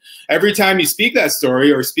 Because every time you speak that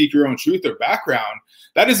story or speak your own truth or background,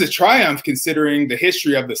 that is a triumph considering the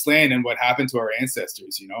history of this land and what happened to our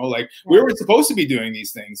ancestors, you know, like we were supposed to be doing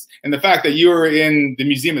these things. And the fact that you were in the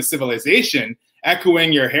Museum of Civilization,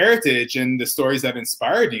 echoing your heritage and the stories that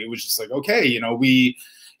inspired you, was just like, okay, you know,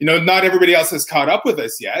 not everybody else has caught up with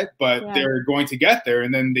us yet, but they're going to get there.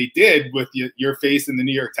 And then they did with your face in the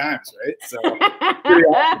New York Times, right? So,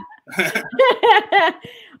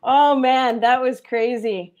 oh man, that was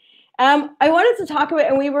crazy. I wanted to talk about,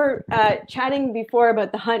 and we were chatting before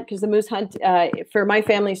about the hunt, because the moose hunt for my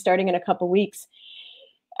family is starting in a couple weeks.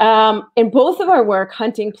 In both of our work,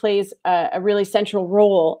 hunting plays a really central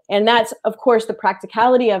role. And that's, of course, the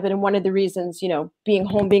practicality of it. And one of the reasons, you know, being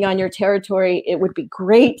home, being on your territory, it would be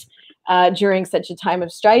great during such a time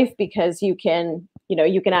of strife, because you can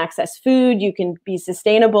access food, you can be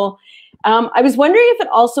sustainable. I was wondering if it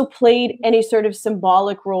also played any sort of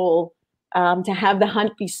symbolic role to have the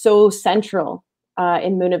hunt be so central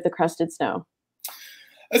in Moon of the Crusted Snow.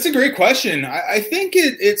 That's a great question. I think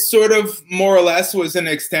it sort of more or less was an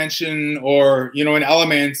extension, or, you know, an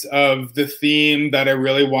element of the theme that I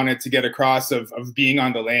really wanted to get across of being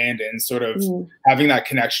on the land and sort of having that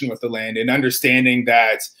connection with the land and understanding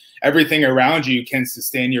that everything around you can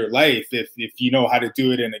sustain your life if you know how to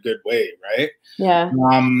do it in a good way, right? Yeah.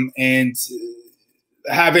 And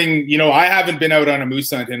having, you know, I haven't been out on a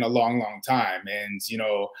moose hunt in a long time. And, you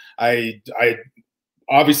know, I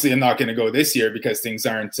obviously I'm not going to go this year because things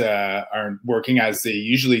aren't working as they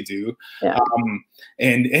usually do. Yeah.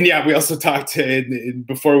 And yeah, we also talked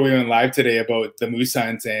before we went live today about the moose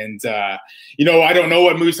hunt, and you know, I don't know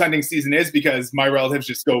what moose hunting season is because my relatives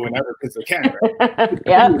just go whenever because they can. Right?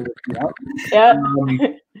 Yeah. Yeah.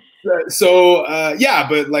 So yeah,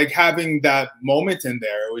 but like having that moment in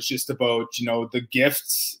there, it was just about, you know, the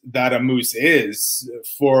gifts that a moose is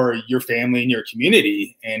for your family and your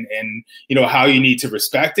community, and you know, how you need to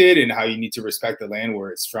respect it and how you need to respect the land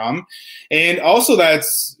where it's from. And also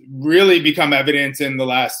that's really become evident in the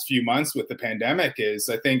last few months with the pandemic. Is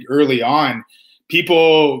I think early on,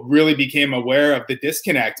 people really became aware of the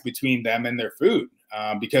disconnect between them and their food.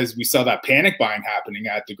 Because we saw that panic buying happening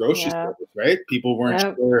at the grocery stores, right? People weren't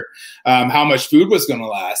sure how much food was going to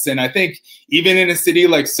last. And I think even in a city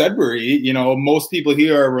like Sudbury, you know, most people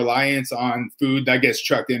here are reliant on food that gets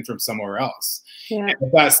trucked in from somewhere else. Yeah. And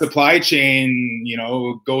if that supply chain, you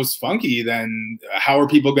know, goes funky, then how are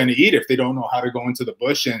people going to eat if they don't know how to go into the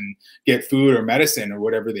bush and get food or medicine or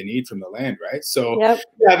whatever they need from the land, right? So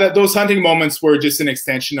yeah, those hunting moments were just an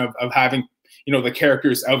extension of having, you know, the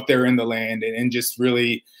characters out there in the land and just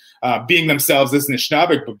really being themselves as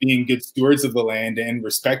Anishinabek, but being good stewards of the land and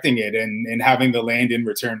respecting it, and having the land in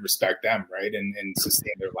return respect them, right, and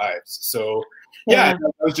sustain their lives. So yeah,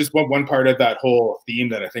 that was just one part of that whole theme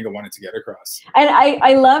that I think I wanted to get across. And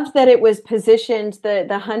I loved that it was positioned,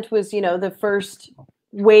 the hunt was, you know, the first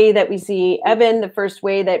way that we see Evan, the first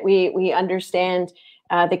way that we understand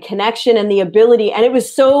the connection and the ability. And it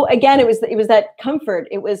was so, again, it was that comfort.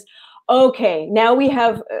 It was, okay, now we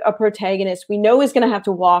have a protagonist we know is going to have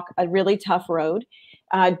to walk a really tough road.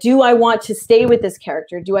 Do I want to stay with this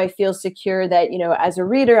character? Do I feel secure that, you know, as a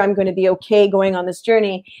reader, I'm going to be okay going on this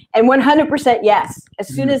journey? And 100% yes.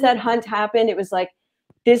 As soon as that hunt happened, it was like,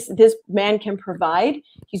 this man can provide.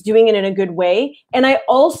 He's doing it in a good way. And I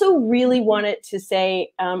also really wanted to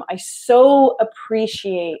say, I so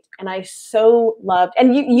appreciate and I so loved,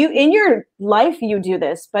 and you in your life, you do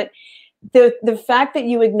this, but the fact that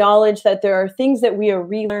you acknowledge that there are things that we are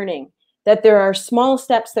relearning, that there are small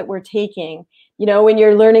steps that we're taking. You know, when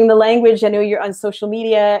you're learning the language, I know you're on social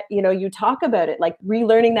media, you know, you talk about it, like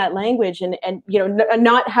relearning that language and you know,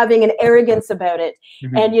 not having an arrogance about it.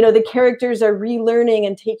 And, you know, the characters are relearning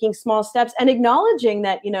and taking small steps and acknowledging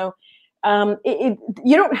that, you know,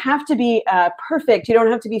 you don't have to be perfect. You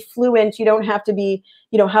don't have to be fluent. You don't have to be,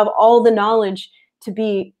 you know, have all the knowledge to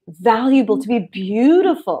be valuable, to be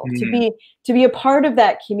beautiful, to be a part of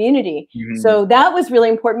that community. So that was really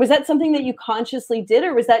important. Was that something that you consciously did,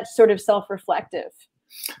 or was that sort of self-reflective?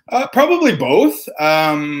 Probably both.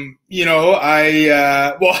 You know,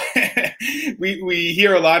 well, we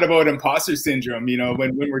hear a lot about imposter syndrome, you know,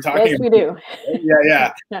 when we're talking. Yes, we do.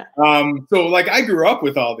 Yeah. So like I grew up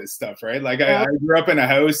with all this stuff, right? Like I grew up in a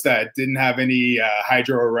house that didn't have any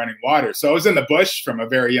hydro or running water. So I was in the bush from a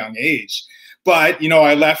very young age. But, you know,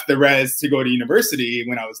 I left the res to go to university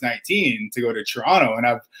when I was 19 to go to Toronto, and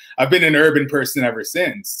I've been an urban person ever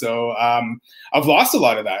since. So I've lost a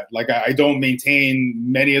lot of that. Like I don't maintain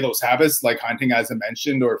many of those habits, like hunting, as I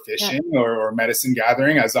mentioned, or fishing or medicine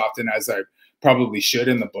gathering as often as I probably should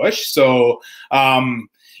in the bush. So,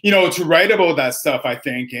 you know, to write about that stuff, I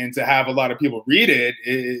think, and to have a lot of people read it,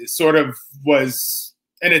 it sort of was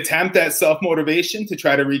an attempt at self-motivation to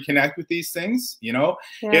try to reconnect with these things. You know,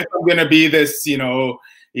 if I'm going to be this,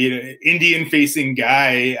 Indian facing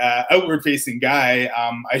guy, outward facing guy,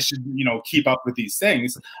 I should, keep up with these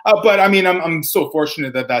things. But I mean, I'm so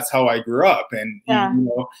fortunate that that's how I grew up. And,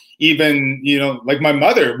 even, like my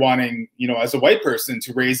mother wanting, as a white person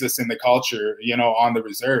to raise us in the culture, on the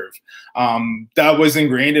reserve, that was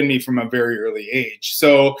ingrained in me from a very early age.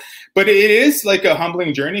 So, but it is like a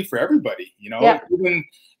humbling journey for everybody, even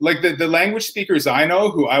like the language speakers I know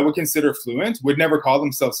who I would consider fluent would never call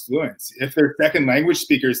themselves fluent. If they're second language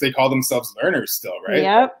speakers, they call themselves learners still, right?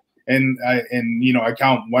 Yep. And I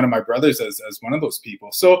count one of my brothers as one of those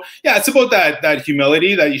people. So yeah, it's about that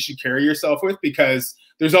humility that you should carry yourself with, because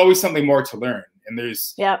there's always something more to learn. And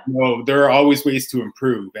there's, there are always ways to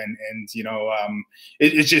improve. And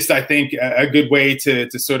it's just, I think, a good way to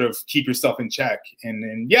sort of keep yourself in check.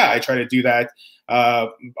 And I try to do that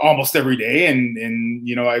almost every day. And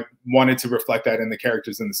I wanted to reflect that in the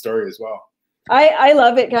characters in the story as well. I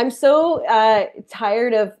love it. I'm so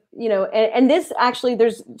tired of, and this actually,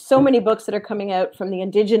 there's so many books that are coming out from the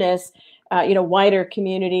Indigenous, wider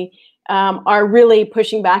community, are really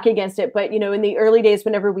pushing back against it. But, in the early days,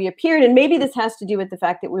 whenever we appeared, and maybe this has to do with the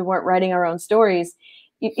fact that we weren't writing our own stories,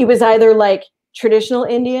 it was either like traditional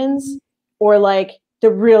Indians or like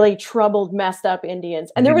the really troubled, messed up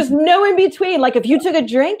Indians. And there was no in between. Like if you took a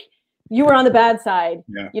drink, you were on the bad side,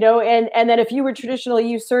 and then if you were traditional,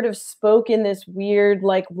 you sort of spoke in this weird,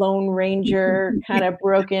 like Lone Ranger kind of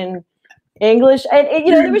broken English. And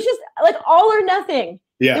there was just like all or nothing.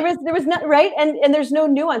 Yeah. There was not, right. And there's no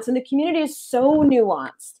nuance, and the community is so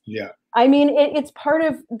nuanced. Yeah. I mean, it's part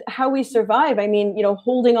of how we survive. I mean,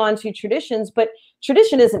 holding on to traditions, but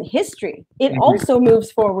tradition isn't history. It also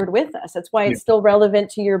moves forward with us. That's why it's still relevant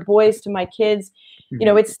to your boys, to my kids.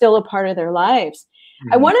 It's still a part of their lives.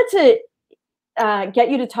 I wanted to get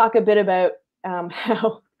you to talk a bit about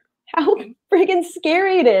how friggin'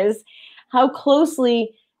 scary it is, how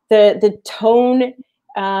closely the tone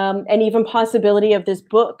and even possibility of this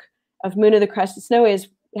book of Moon of the Crested Snow is,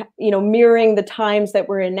 mirroring the times that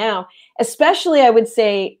we're in now. Especially, I would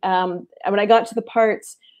say, when I got to the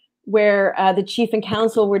parts where the chief and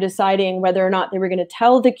council were deciding whether or not they were going to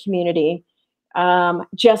tell the community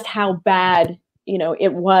just how bad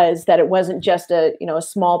it was, that it wasn't just a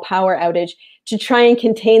small power outage, to try and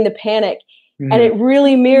contain the panic. And it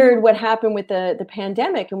really mirrored what happened with the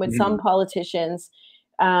pandemic, and what some politicians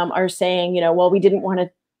are saying, well, we didn't want to,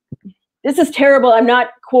 this is terrible. I'm not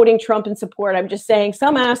quoting Trump in support. I'm just saying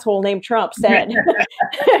some asshole named Trump said,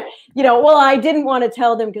 well, I didn't want to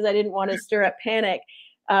tell them because I didn't want to stir up panic,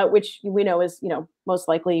 which we know is, most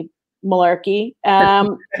likely malarkey. So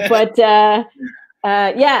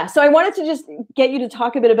I wanted to just get you to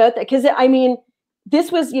talk a bit about that, because I mean,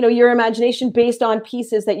 this was, your imagination based on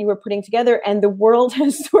pieces that you were putting together, and the world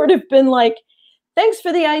has sort of been like, thanks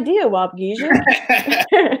for the idea, Waubgeshig.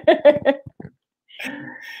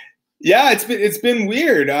 Yeah, it's been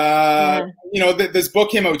weird. This book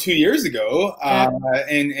came out 2 years ago,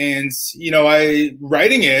 and I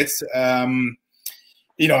writing it.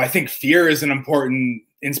 I think fear is an important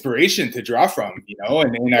inspiration to draw from,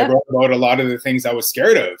 and I wrote about a lot of the things I was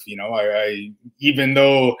scared of. I even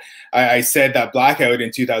though I said that blackout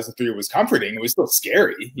in 2003 was comforting, it was still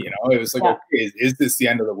scary. It was like, okay, is this the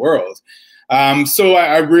end of the world? So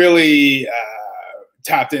I really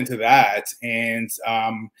tapped into that. And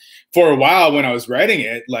for a while when I was writing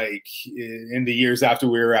it, like in the years after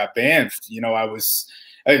we were at Banff,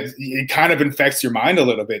 it kind of infects your mind a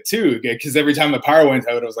little bit too, because every time the power went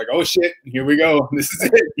out, I was like, oh shit, here we go. This is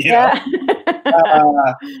it.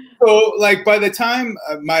 So like by the time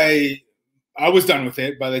I was done with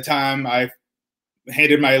it, by the time I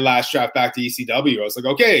handed my last draft back to ECW, I was like,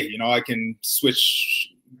 okay, I can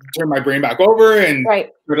turn my brain back over and try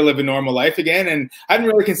to live a normal life again. And I hadn't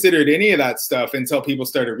really considered any of that stuff until people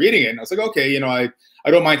started reading it. And I was like, okay, I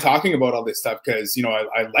don't mind talking about all this stuff because,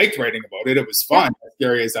 I liked writing about it. It was fun, as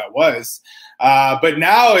scary as that was. But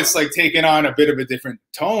now it's like taken on a bit of a different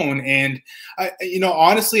tone. And,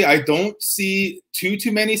 honestly, I don't see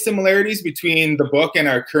too many similarities between the book and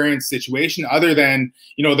our current situation, other than,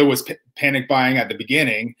 there was panic buying at the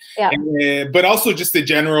beginning, but also just the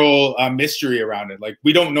general mystery around it. Like,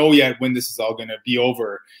 we don't know yet when this is all going to be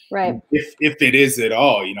over, if it is at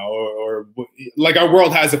all, or like our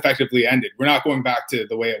world has effectively ended. We're not going back to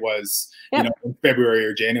the way it was, in February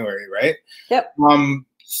or January, right?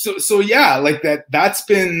 So yeah, like that's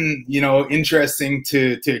been, interesting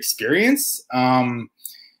to experience.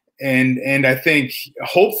 and I think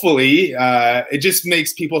hopefully it just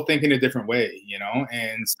makes people think in a different way, you know.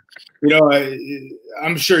 And you know,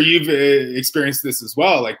 I'm sure you've experienced this as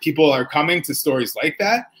well. Like, people are coming to stories like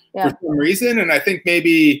that for some reason, and I think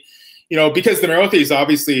maybe, you know, because the Merothes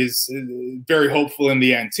obviously is very hopeful in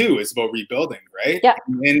the end too. It's about rebuilding, right? Yeah.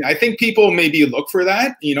 And I think people maybe look for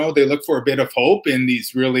that. You know, they look for a bit of hope in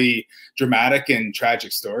these really dramatic and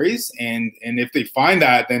tragic stories. And if they find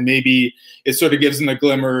that, then maybe it sort of gives them a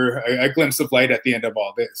glimpse of light at the end of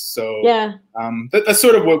all this. So yeah, that's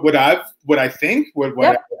sort of what I think, what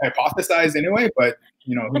I hypothesize anyway. But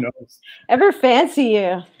you know, who knows? Ever fancy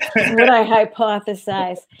you? What I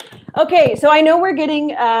hypothesize. Okay, so I know we're getting,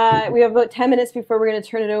 we have about 10 minutes before we're going to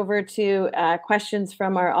turn it over to questions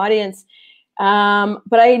from our audience.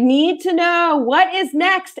 But I need to know, what is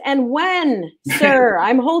next and when, sir?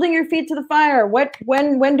 I'm holding your feet to the fire.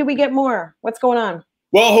 When do we get more? What's going on?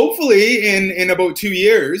 Well, hopefully in about 2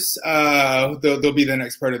 years, there'll be the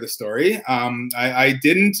next part of the story. I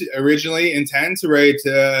didn't originally intend to write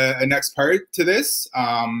a next part to this,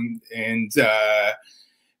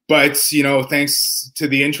 but you know, thanks to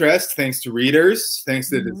the interest, thanks to readers, thanks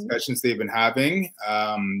to the discussions they've been having,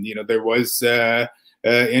 you know, there was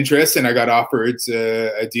interest, and I got offered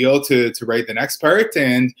a deal to write the next part.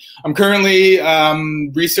 And I'm currently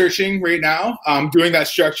researching right now. I'm doing that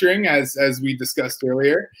structuring as we discussed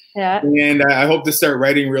earlier. Yeah. And I hope to start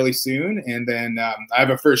writing really soon. And then I have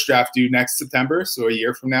a first draft due next September, so a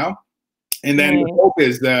year from now. And then the hope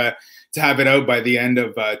is to have it out by the end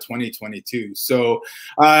of 2022. So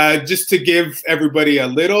just to give everybody a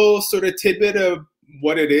little sort of tidbit of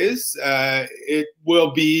what it is, it will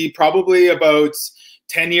be probably about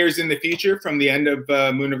 10 years in the future from the end of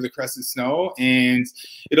Moon of the Crested Snow, and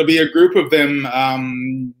it'll be a group of them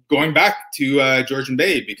going back to Georgian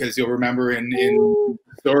Bay, because you'll remember in the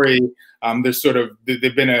story,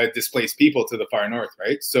 they've been a displaced people to the far north,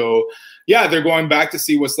 right? So yeah, they're going back to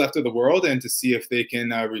see what's left of the world and to see if they can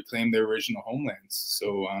reclaim their original homelands.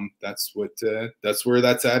 So that's where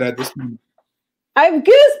that's at this moment. I have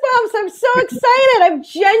goosebumps. I'm so excited. I'm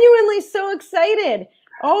genuinely so excited.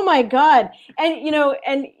 Oh my God. And, you know,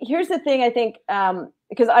 and here's the thing, I think,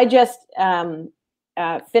 because I just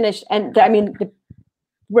finished, and I mean, the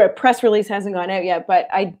press release hasn't gone out yet, but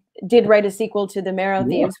I did write a sequel to The Marrow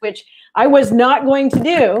Thieves, which I was not going to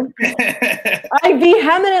do. I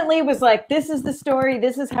vehemently was like, this is the story.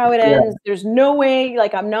 This is how it ends. There's no way,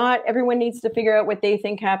 like, everyone needs to figure out what they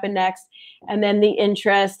think happened next. And then the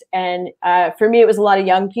interest. And for me, it was a lot of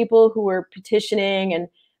young people who were petitioning and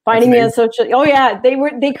finding me on social. Oh yeah,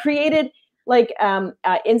 they created like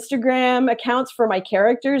Instagram accounts for my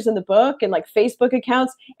characters in the book, and like Facebook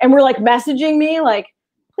accounts, and were like messaging me like,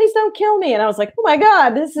 please don't kill me. And I was like, oh my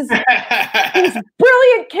God, this is these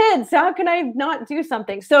brilliant kids. How can I not do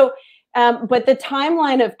something? So, but the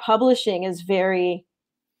timeline of publishing is very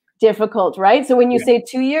difficult, right? So when you say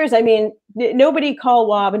 2 years, I mean, nobody call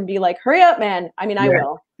Wob and be like, hurry up, man. I mean, I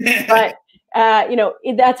will, but you know,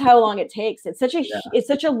 that's how long it takes. It's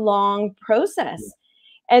such a long process.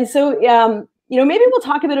 And so, you know, maybe we'll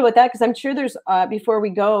talk a bit about that, because I'm sure there's, before we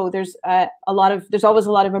go, there's there's always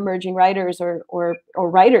a lot of emerging writers or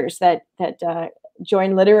writers that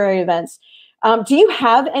join literary events. Do you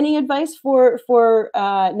have any advice for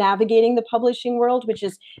navigating the publishing world, which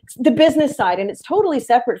is the business side, and it's totally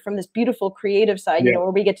separate from this beautiful creative side, you know,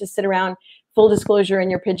 where we get to sit around, full disclosure, in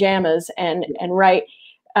your pajamas and write.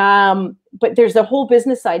 But there's the whole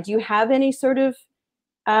business side. Do you have any sort of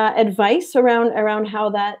advice around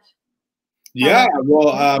how that? Yeah,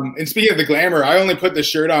 well, and speaking of the glamour, I only put the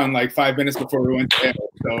shirt on like 5 minutes before we went to bed.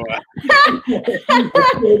 So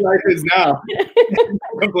life is now.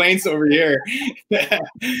 Complaints over here. But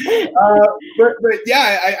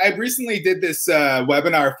yeah, I recently did this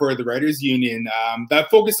webinar for the Writers Union that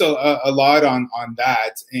focused a lot on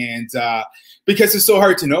that, and because it's so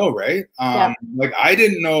hard to know, right? Like, I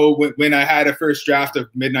didn't know when I had a first draft of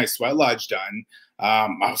Midnight Sweatlodge done. I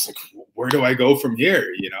was like, where do I go from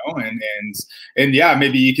here? You know, and yeah,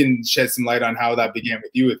 maybe you can shed some light on how that began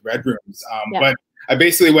with you with Red Rooms. But I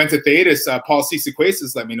basically went to Thetis. Paul C.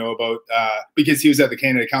 Sequasis let me know about, because he was at the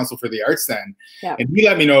Canada Council for the Arts then. And he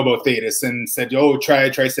let me know about Thetis and said, oh,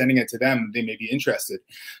 try sending it to them. They may be interested.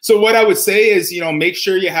 So what I would say is, you know, make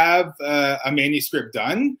sure you have a manuscript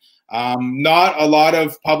done. Not a lot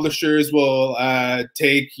of publishers will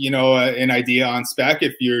take, you know, an idea on spec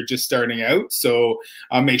if you're just starting out. So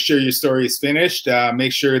make sure your story is finished.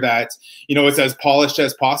 Make sure that, you know, it's as polished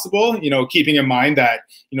as possible, you know, keeping in mind that,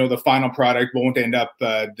 you know, the final product won't end up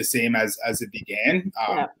the same as it began,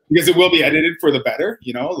 because it will be edited for the better,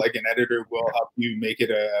 you know, like an editor will help you make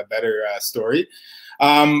it a better story.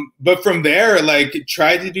 But from there, like,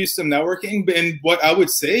 try to do some networking. And what I would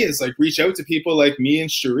say is, like, reach out to people like me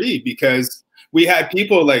and Cherie, because we had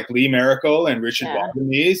people like Lee Miracle and Richard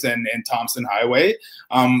Waubgeshig and Thompson Highway.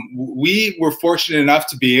 We were fortunate enough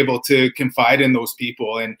to be able to confide in those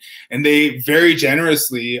people, and they very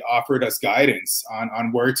generously offered us guidance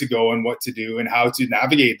on where to go and what to do and how to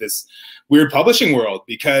navigate this weird publishing world.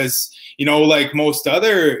 Because, you know, like most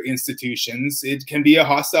other institutions, it can be a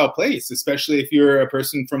hostile place, especially if you're a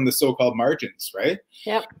person from the so-called margins, right?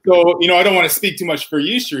 Yep. So, you know, I don't want to speak too much for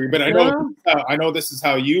you, Cherie, but I know this is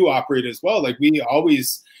how you operate as well. Like, we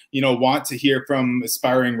always, you know, want to hear from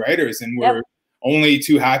aspiring writers, and we're only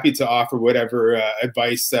too happy to offer whatever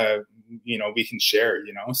advice you know, we can share,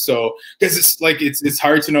 you know. So, because it's like it's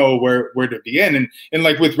hard to know where to begin, and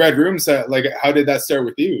like with Red Rooms, like, how did that start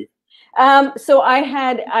with you? So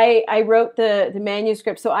I wrote the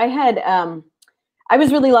manuscript. So I had, I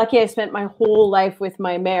was really lucky. I spent my whole life with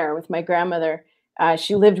my mare, with my grandmother.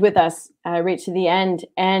 She lived with us right to the end.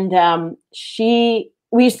 And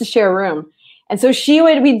we used to share a room. And so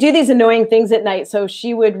we'd do these annoying things at night. So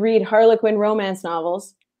she would read Harlequin romance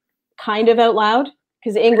novels kind of out loud,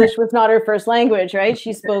 because English was not her first language, right?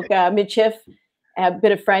 She spoke Michif, a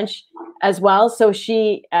bit of French as well. So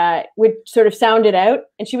she would sort of sound it out,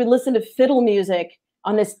 and she would listen to fiddle music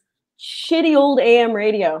on this shitty old AM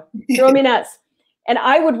radio. Throw me nuts. And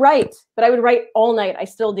I would write, but I would write all night. I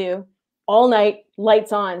still do. All night,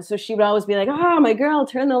 lights on. So she would always be like, "Oh, my girl,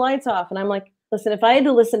 turn the lights off." And I'm like, listen, if I had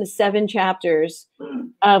to listen to 7 chapters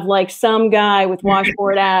of like some guy with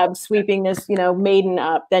washboard abs sweeping this, you know, maiden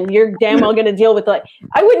up, then you're damn well going to deal with it.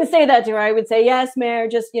 I wouldn't say that to her. I would say, "Yes, Mayor,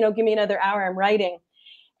 just, you know, give me another hour. I'm writing."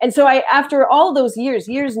 And so after all those years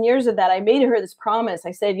and years of that, I made her this promise.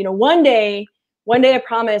 I said, you know, one day I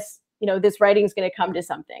promise, you know, this writing is going to come to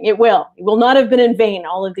something. It will not have been in vain,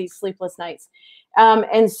 all of these sleepless nights.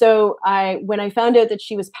 And so when I found out that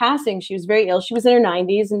she was passing, she was very ill. She was in her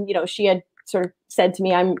 90s, and, you know, she had sort of said to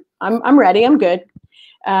me, I'm ready. I'm good.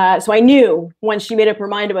 So I knew once she made up her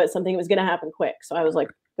mind about something, it was going to happen quick. So I was like,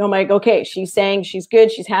 oh my, okay, she's saying she's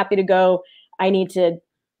good. She's happy to go. I need to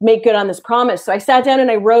make good on this promise. So I sat down and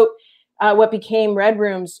I wrote what became Red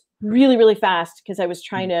Rooms really, really fast, because I was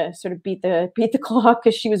trying to sort of beat the clock,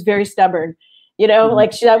 because she was very stubborn. You know,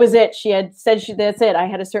 like that was it. She had said that's it. I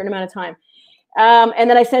had a certain amount of time. And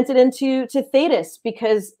then I sent it into Thetis,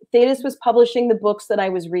 because Thetis was publishing the books that I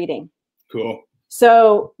was reading. Cool.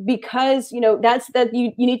 So because, you know,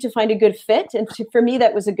 you need to find a good fit. And for me,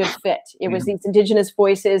 that was a good fit. It was these Indigenous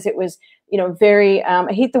voices. It was, you know, very,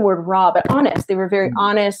 I hate the word raw, but honest. They were very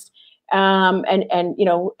honest and, you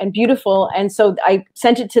know, and beautiful. And so I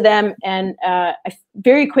sent it to them, and I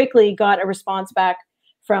very quickly got a response back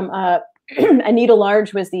from Anita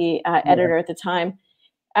Large was the editor at the time.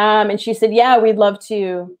 And she said, "Yeah, we'd love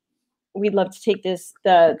to take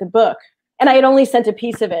the book." And I had only sent a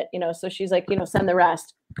piece of it, you know, so she's like, you know, send the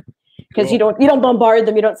rest, because you don't bombard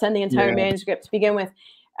them. You don't send the entire manuscript to begin with.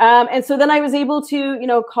 And so then I was able to, you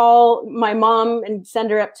know, call my mom and send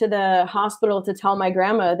her up to the hospital to tell my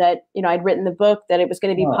grandma that, you know, I'd written the book, that it was going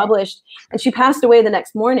to be published, and she passed away the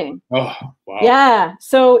next morning. Oh, wow. Yeah.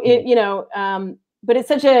 So it, you know, but it's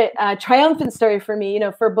such a triumphant story for me, you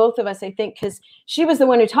know, for both of us, I think, because she was the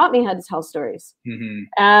one who taught me how to tell stories.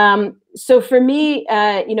 So for me,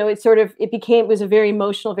 you know, it was a very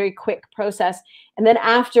emotional, very quick process. And then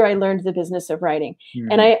after I learned the business of writing,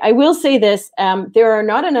 and I will say this, there are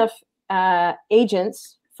not enough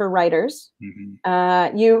agents for writers.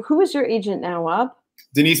 Who is your agent now, Wob?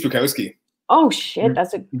 Denise Bukowski. Oh, shit.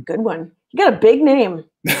 That's a good one. You got a big name.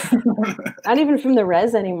 Not even from the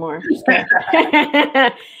res anymore.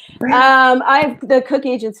 I have the Cook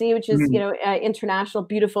Agency, which is, you know, international,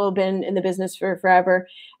 beautiful, been in the business for forever.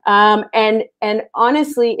 And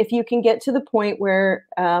honestly, if you can get to the point where,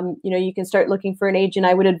 you know, you can start looking for an agent,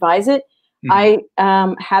 I would advise it. I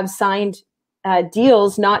have signed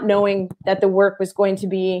deals not knowing that the work was going to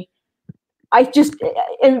be, I just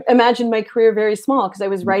imagined my career very small, because I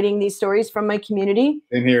was writing these stories from my community.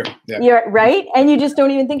 In here. Yeah. Right. And you just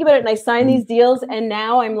don't even think about it. And I signed these deals, and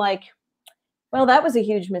now I'm like, well, that was a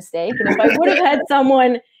huge mistake. And if I would have had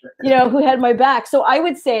someone, you know, who had my back. So I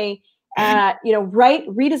would say, you know,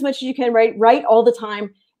 read as much as you can, write all the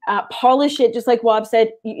time, polish it. Just like Wob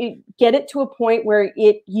said, you get it to a point where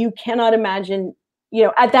you cannot imagine, you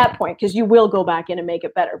know, at that point, because you will go back in and make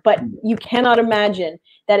it better, but you cannot imagine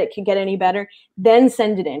that it can get any better. Then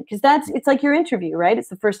send it in, because it's like your interview, right? It's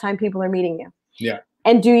the first time people are meeting you. Yeah.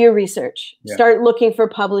 And do your research. Yeah. Start looking for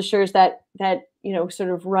publishers that you know,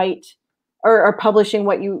 sort of write or are publishing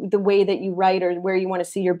the way that you write, or where you want to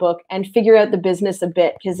see your book, and figure out the business a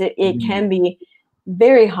bit, because it can be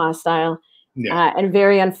very hostile. Yeah. And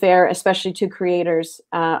very unfair, especially to creators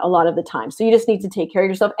a lot of the time. So you just need to take care of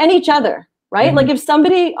yourself and each other, right? Mm-hmm. Like if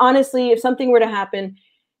somebody, honestly, if something were to happen,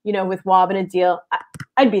 you know, with Wob and Adil,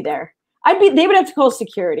 I'd be there. They would have to call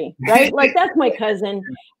security, right? Like that's my cousin.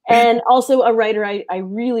 And also a writer I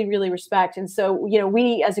really, really respect. And so, you know,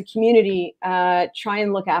 we as a community try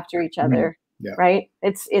and look after each other, yeah. right?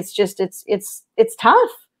 It's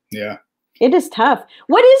tough. Yeah. It is tough.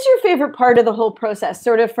 What is your favorite part of the whole process,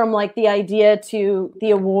 sort of from like the idea to the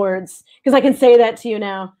awards? Because I can say that to you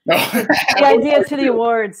now. The idea to the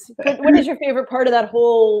awards. What is your favorite part of that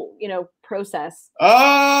whole, you know, process?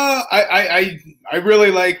 I really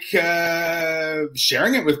like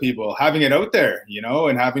sharing it with people, having it out there, you know,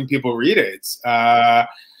 and having people read it.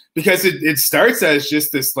 Because it starts as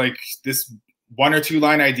just this 1 or 2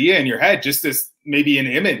 line idea in your head, just this maybe an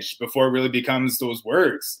image before it really becomes those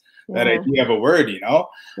words. That idea of a word, you know,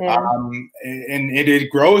 and it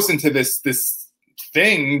grows into this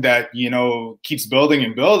thing that, you know, keeps building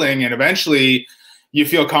and building, and eventually you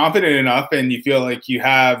feel confident enough and you feel like you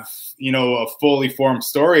have, you know, a fully formed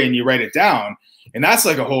story, and you write it down, and that's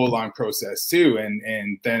like a whole long process too.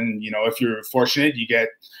 And then, you know, if you're fortunate, you get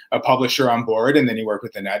a publisher on board, and then you work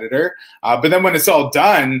with an editor. But then when it's all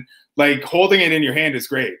done, like holding it in your hand is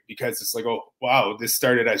great, because it's like, oh, wow, this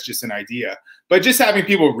started as just an idea. But just having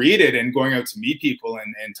people read it and going out to meet people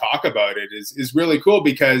and talk about it is really cool,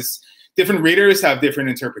 because different readers have different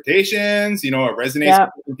interpretations, you know, it resonates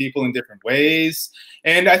with different people in different ways.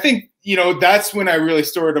 And I think, you know, that's when I really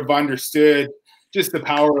sort of understood just the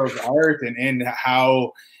power of art and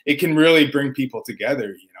how it can really bring people together,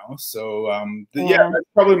 you know? So yeah, that's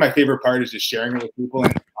probably my favorite part, is just sharing it with people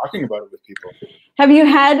and talking about it with people. Have you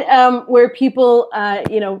had where people,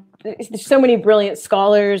 you know, there's so many brilliant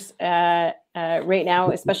scholars right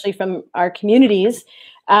now, especially from our communities,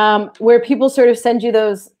 where people sort of send you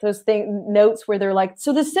those notes where they're like,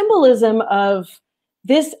 so the symbolism of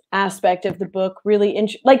this aspect of the book really,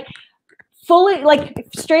 like fully, like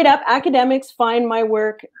straight up, academics find my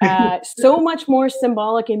work so much more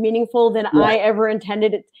symbolic and meaningful than I ever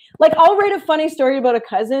intended it. Like I'll write a funny story about a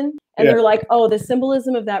cousin, and they're like, oh, the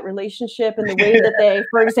symbolism of that relationship and the way that they,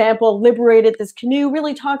 for example, liberated this canoe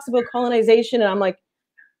really talks about colonization. And I'm like,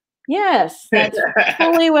 yes, that's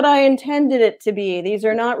fully what I intended it to be. These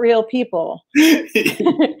are not real people.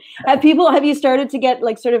 Have you started to get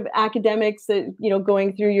like sort of academics that, you know,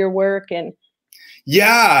 going through your work? And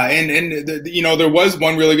yeah, and you know, there was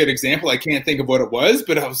one really good example. I can't think of what it was,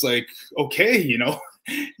 but I was like, okay, you know,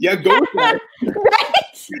 yeah, go with that. Right?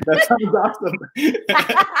 That sounds awesome.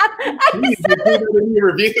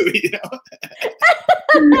 Review, you know?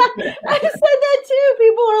 I said that too.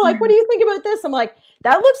 People are like, what do you think about this? I'm like,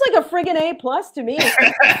 that looks like a friggin' A+ to me.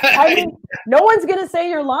 I mean, no one's going to say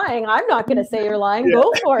you're lying. I'm not going to say you're lying.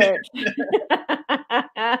 Go for it.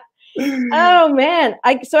 Oh, man.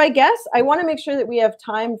 So I guess I want to make sure that we have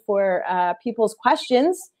time for people's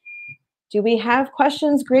questions. Do we have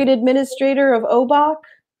questions, Great Administrator of OBOC?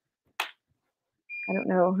 I don't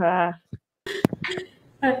know.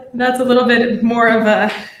 That's a little bit more of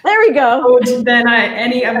a there we go than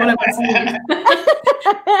any one of us need.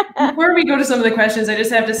 Before we go to some of the questions, I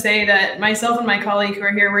just have to say that myself and my colleague who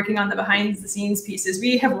are here working on the behind the scenes pieces,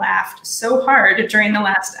 we have laughed so hard during the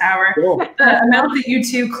last hour. Cool. The amount that you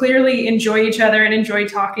two clearly enjoy each other and enjoy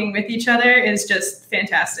talking with each other is just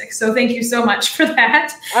fantastic. So thank you so much for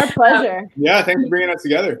that. Our pleasure. Yeah, thanks for bringing us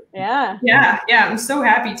together. Yeah. I'm so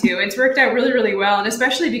happy to. It's worked out really, really well. And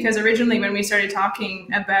especially because originally when we started talking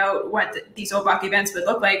about what these OBOC events would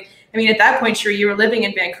look like, I mean, at that point, Cherie, you were living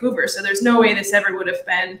in Vancouver, so there's no way this ever would have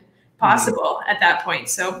been possible at that point.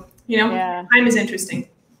 So, you know, time is interesting.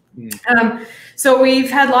 So we've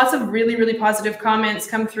had lots of really, really positive comments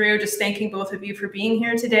come through, just thanking both of you for being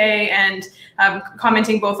here today and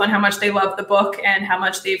commenting both on how much they love the book and how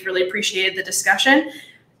much they've really appreciated the discussion.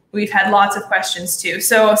 We've had lots of questions too.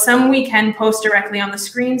 So some we can post directly on the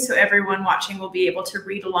screen so everyone watching will be able to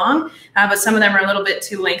read along, but some of them are a little bit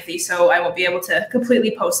too lengthy, so I won't be able to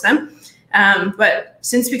completely post them. But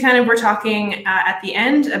since we kind of were talking at the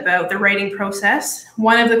end about the writing process,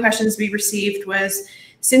 one of the questions we received was,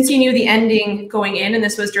 since you knew the ending going in, and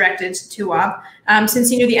this was directed to Wob,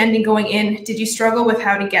 since you knew the ending going in, did you struggle with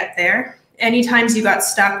how to get there? Any times you got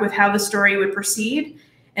stuck with how the story would proceed?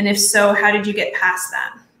 And if so, how did you get past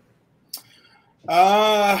that?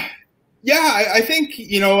 Yeah, I think,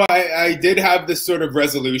 you know, I did have this sort of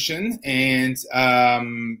resolution, and,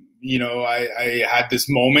 you know, I had this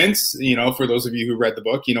moment, you know, for those of you who read the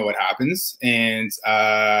book, you know what happens. And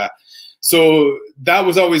so that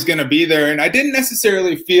was always going to be there. And I didn't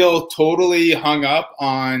necessarily feel totally hung up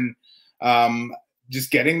on just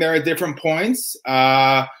getting there at different points.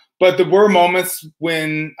 But there were moments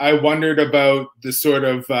when I wondered about the sort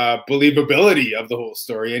of believability of the whole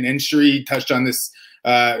story. And Cherie touched on this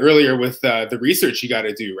earlier with the research you got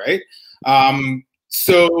to do, right?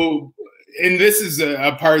 So, and this is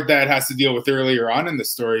a part that has to deal with earlier on in the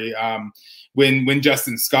story, when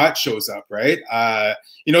Justin Scott shows up, right?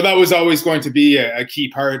 You know, that was always going to be a key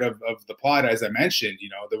part of the plot, as I mentioned. You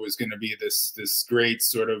know, there was going to be this great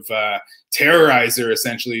sort of terrorizer,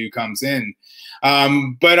 essentially, who comes in.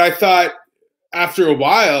 But I thought after a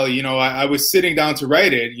while, you know, I was sitting down to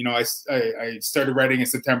write it. You know, I started writing in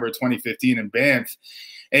September 2015 in Banff.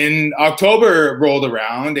 And October rolled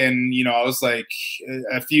around, and you know, I was like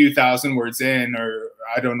a few thousand words in, or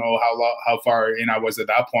I don't know how far in I was at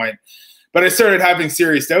that point. But I started having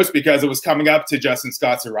serious doubts because it was coming up to Justin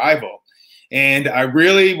Scott's arrival, and I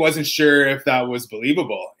really wasn't sure if that was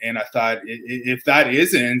believable. And I thought, if that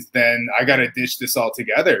isn't, then I got to ditch this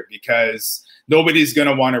altogether, because nobody's going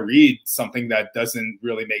to want to read something that doesn't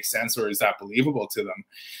really make sense or is that believable to them.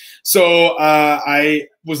 So I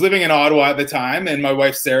was living in Ottawa at the time, and my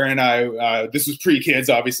wife Sarah and I, this was pre-kids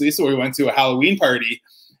obviously, so we went to a Halloween party,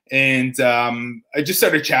 and I just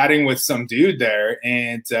started chatting with some dude there,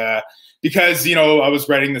 and because, you know, I was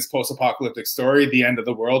writing this post-apocalyptic story, the end of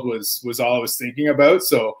the world was all I was thinking about,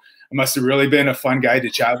 so I must have really been a fun guy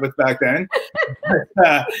to chat with back then.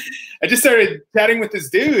 I just started chatting with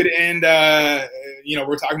this dude, and you know,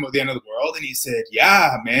 we're talking about the end of the world, and he said,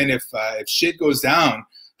 "Yeah, man, if shit goes down,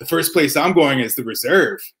 the first place I'm going is the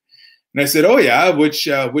reserve." And I said, "Oh yeah,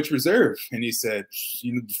 which reserve?" And he said,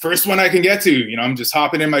 "You know, the first one I can get to. You know, I'm just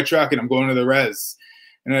hopping in my truck and I'm going to the res."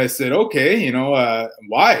 And I said, "Okay, you know,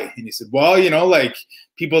 why?" And he said, "Well, you know, like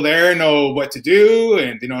people there know what to do,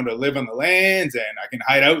 and you know, to live on the land, and I can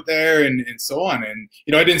hide out there, and so on." And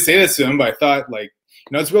you know, I didn't say this to him, but I thought, like,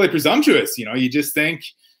 you know, it's really presumptuous. You know, you just think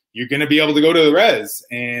you're going to be able to go to the res,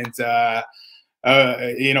 and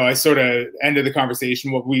you know, I sort of ended the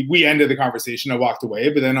conversation. We ended the conversation. I walked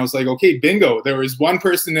away, but then I was like, okay, bingo. There is one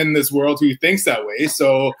person in this world who thinks that way,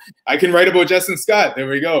 so I can write about Justin Scott. There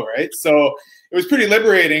we go, right? So it was pretty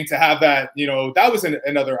liberating to have that. You know, that was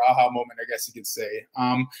another aha moment, I guess you could say.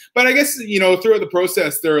 But I guess, you know, throughout the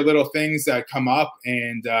process, there are little things that come up,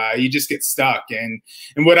 and you just get stuck. And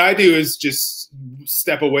what I do is just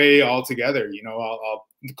step away altogether. You know, I'll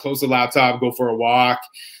close the laptop, go for a walk,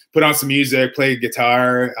 put on some music, play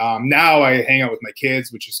guitar. Now I hang out with my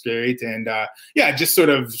kids, which is great. And yeah, just sort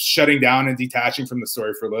of shutting down and detaching from the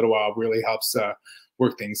story for a little while really helps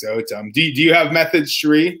work things out. Do you have methods,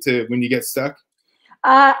 Cherie, to when you get stuck?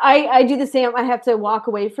 I do the same. I have to walk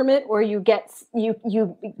away from it, or you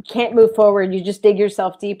can't move forward. You just dig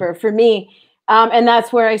yourself deeper. For me, and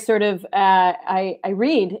that's where I sort of I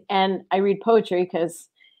read, and I read poetry because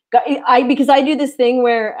I do this thing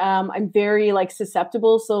where I'm very like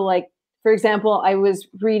susceptible. So like, for example, I was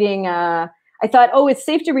reading, I thought, oh, it's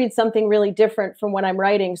safe to read something really different from what I'm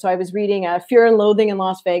writing. So I was reading Fear and Loathing in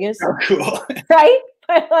Las Vegas. Oh, cool. Right?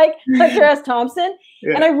 Like Hunter S. Thompson.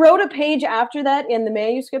 Yeah. And I wrote a page after that in the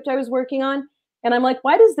manuscript I was working on. And I'm like,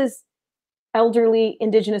 why does this elderly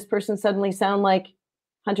Indigenous person suddenly sound like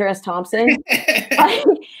Hunter S. Thompson?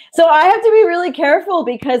 So I have to be really careful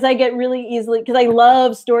because I get really easily, because I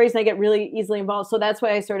love stories and I get really easily involved. So that's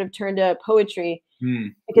why I sort of turned to poetry,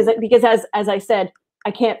 because as I said,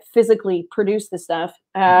 I can't physically produce the stuff.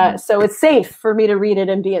 So it's safe for me to read it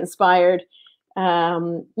and be inspired.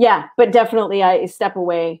 Yeah, but definitely I step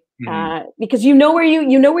away because you know where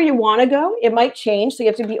you want to go. It might change, so you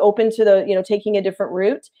have to be open to the, you know, taking a different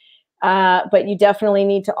route. But you definitely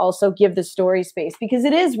need to also give the story space, because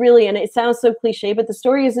it is really, and it sounds so cliche, but the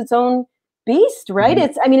story is its own beast, right?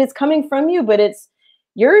 It's, I mean, it's coming from you, but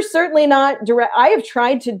you're certainly not direct. I have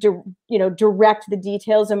tried to, direct the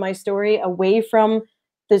details of my story away from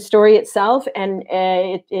the story itself. And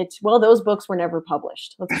well, those books were never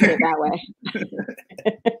published. Let's put it that way.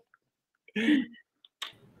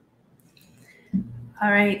 All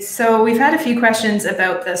right, so we've had a few questions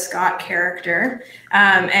about the Scott character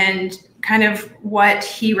and kind of what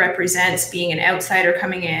he represents being an outsider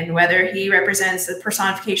coming in, whether he represents the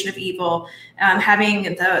personification of evil,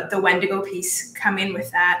 having the Wendigo piece come in with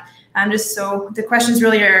that. Just so the questions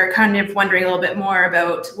really are kind of wondering a little bit more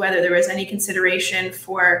about whether there was any consideration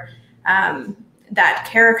for that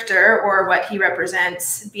character or what he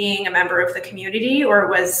represents being a member of the community, or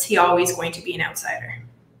was he always going to be an outsider?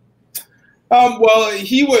 Well,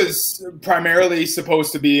 he was primarily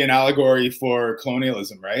supposed to be an allegory for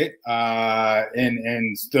colonialism, right?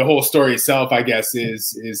 And the whole story itself, I guess,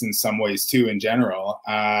 is in some ways too, in general.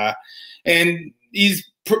 And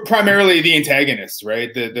he's primarily the antagonist,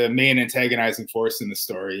 right? The main antagonizing force in the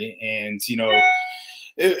story. And, you know,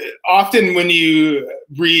 often when you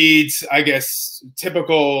read, I guess,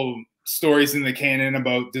 typical stories in the canon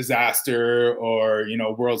about disaster or, you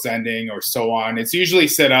know, world's ending or so on, it's usually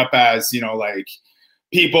set up as, you know, like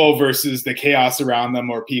people versus the chaos around them,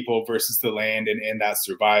 or people versus the land and that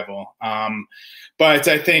survival. But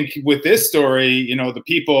I think with this story, you know, the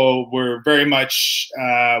people were very much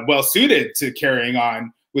well suited to carrying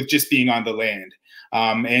on with just being on the land.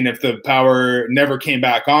 And if the power never came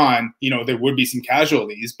back on, you know, there would be some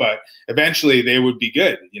casualties, but eventually they would be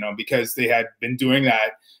good, you know, because they had been doing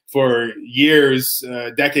that for years,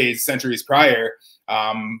 decades, centuries prior.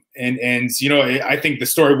 And you know, I think the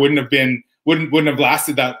story wouldn't have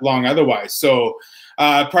lasted that long otherwise. So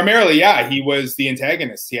primarily, yeah, he was the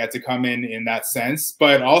antagonist. He had to come in that sense,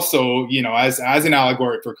 but also, you know, as an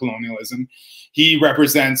allegory for colonialism, he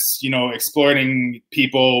represents, you know, exploiting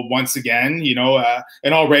people once again, you know,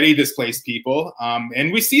 and already displaced people.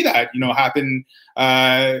 And we see that, you know, happen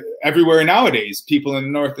everywhere nowadays, people in the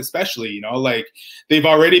North especially, you know, like they've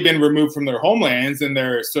already been removed from their homelands and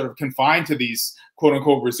they're sort of confined to these quote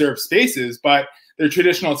unquote reserved spaces, but their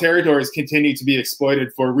traditional territories continue to be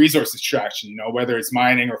exploited for resource extraction, you know, whether it's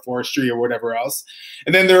mining or forestry or whatever else.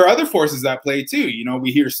 And then there are other forces at play too. You know,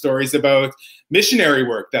 we hear stories about missionary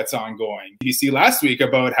work that's ongoing. You see last week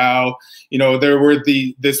about how, you know, there were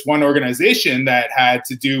this one organization that had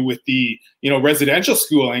to do with the, you know, residential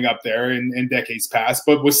schooling up there in decades past,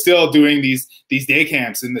 but was still doing these day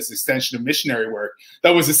camps and this extension of missionary work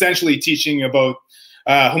that was essentially teaching about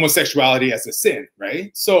homosexuality as a sin, right?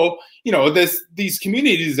 So, you know, these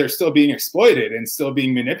communities are still being exploited and still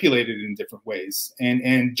being manipulated in different ways.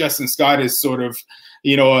 And Justin Scott is sort of,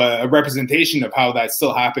 you know, a representation of how that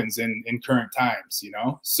still happens in current times, you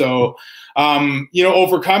know? So, you know,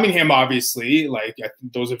 overcoming him, obviously, like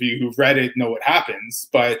those of you who've read it know what happens,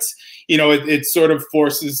 but, you know, it sort of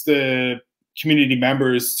forces the community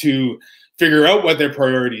members to figure out what their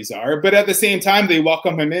priorities are, but at the same time, they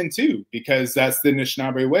welcome him in too, because that's the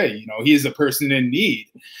Anishinaabe way. You know, he is a person in need.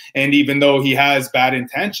 And even though he has bad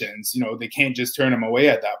intentions, you know, they can't just turn him away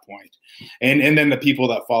at that point. And then the people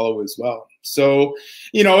that follow as well. So,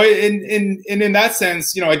 you know, in that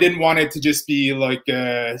sense, you know, I didn't want it to just be like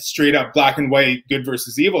a straight up black and white good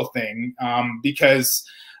versus evil thing, because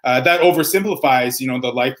that oversimplifies, you know,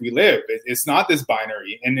 the life we live. It's not this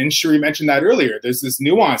binary. And Cherie mentioned that earlier. There's this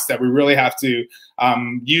nuance that we really have to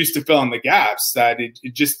use to fill in the gaps, that it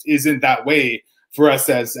just isn't that way for us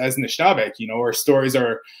as Anishinabek. You know, our stories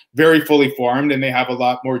are very fully formed and they have a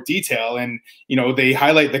lot more detail, and, you know, they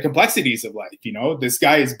highlight the complexities of life. You know, this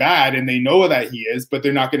guy is bad and they know that he is, but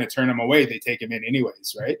they're not going to turn him away. They take him in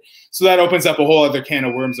anyways, right? So that opens up a whole other can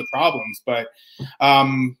of worms of problems. But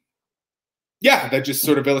yeah, that just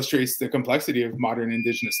sort of illustrates the complexity of modern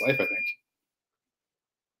Indigenous life, I think.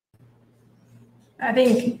 I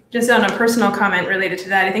think just on a personal comment related to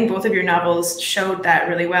that, I think both of your novels showed that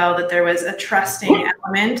really well, that there was a trusting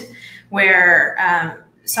element where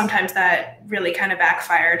sometimes that really kind of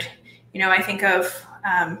backfired. You know, I think of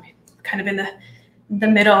kind of in the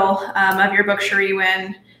middle of your book, Cherie,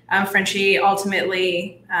 when Frenchie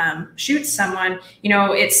ultimately shoots someone, you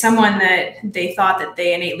know, it's someone that they thought that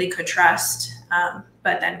they innately could trust,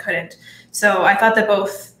 but then couldn't. So I thought that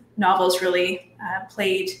both novels really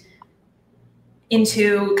played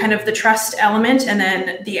into kind of the trust element and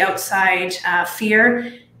then the outside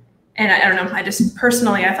fear. And I don't know, I just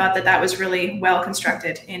personally, I thought that that was really well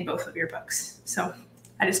constructed in both of your books. So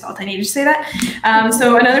I just felt I needed to say that.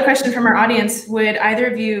 So another question from our audience, would either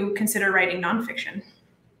of you consider writing nonfiction?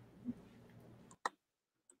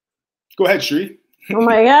 Go ahead, Cherie. Oh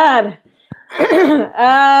my God.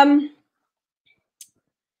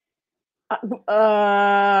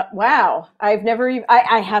 Wow. I've never even,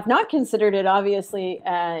 I have not considered it, obviously.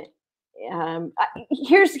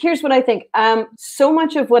 Here's what I think. So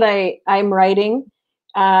much of what I'm writing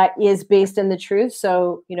is based in the truth.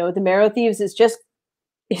 So, you know, the Marrow Thieves is just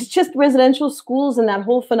residential schools, and that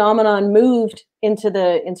whole phenomenon moved into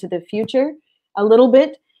the future a little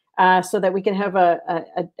bit. So that we can have a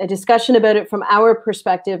discussion about it from our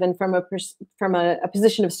perspective and from a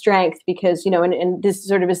position of strength, because, you know, and this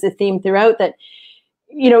sort of is the theme throughout, that,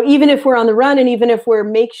 you know, even if we're on the run and even if we're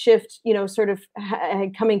makeshift, you know, sort of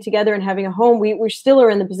coming together and having a home, we still are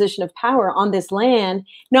in the position of power on this land,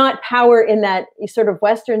 not power in that sort of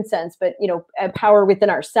Western sense, but, you know, power within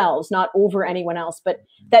ourselves, not over anyone else, but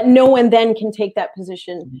that no one then can take that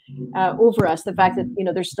position over us. The fact that, you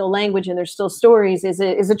know, there's still language and there's still stories is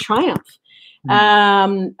a triumph.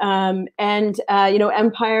 And you know,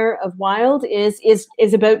 Empire of Wild is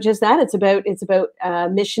about just that. It's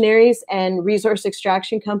about missionaries and resource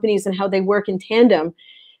extraction companies and how they work in tandem.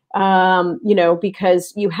 You know,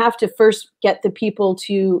 because you have to first get the people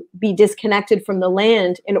to be disconnected from the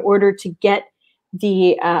land in order to get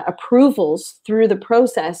the approvals through the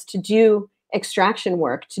process to do extraction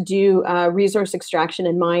work, to do resource extraction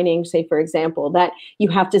and mining, say, for example, that you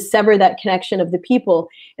have to sever that connection of the people.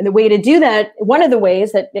 And the way to do that, one of the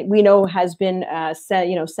ways that we know has been,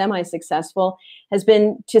 you know, semi-successful, has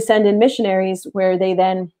been to send in missionaries where they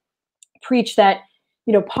then preach that,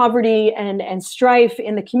 you know, poverty and strife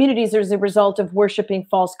in the communities is a result of worshiping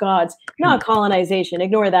false gods, not colonization.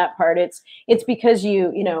 Ignore that part. It's because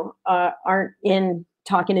you know, aren't in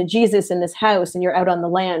talking to Jesus in this house and you're out on the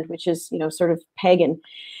land, which is, you know, sort of pagan.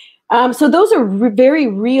 So those are very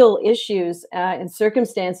real issues and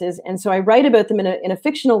circumstances. And so I write about them in a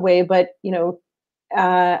fictional way, but, you know,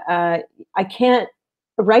 I can't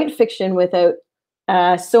write fiction without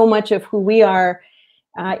so much of who we are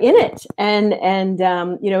in it. And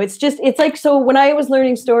you know, it's like, so when I was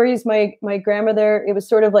learning stories, my grandmother, it was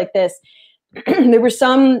sort of like this. There were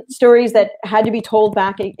some stories that had to be told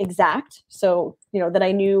back exact. So, you know, that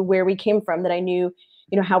I knew where we came from, that I knew,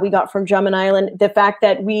 you know, how we got from Drummond Island, the fact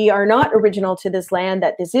that we are not original to this land,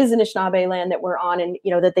 that this is Anishinaabe land that we're on, and,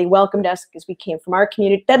 you know, that they welcomed us because we came from our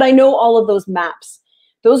community, that I know all of those maps.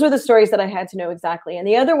 Those were the stories that I had to know exactly. And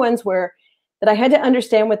the other ones were that I had to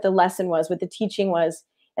understand what the lesson was, what the teaching was.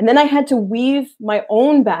 And then I had to weave my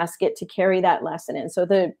own basket to carry that lesson in. So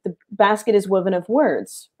the basket is woven of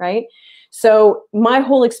words, right? So my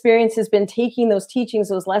whole experience has been taking those teachings,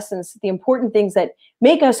 those lessons, the important things that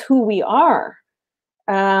make us who we are,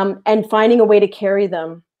 and finding a way to carry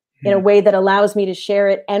them in a way that allows me to share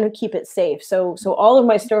it and keep it safe. So all of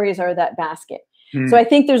my stories are that basket. So I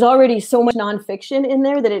think there's already so much nonfiction in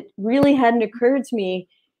there that it really hadn't occurred to me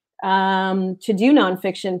to do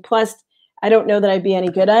nonfiction. Plus, I don't know that I'd be any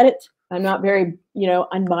good at it. I'm not very, you know,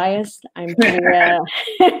 unbiased. I'm pretty,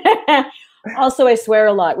 also, I swear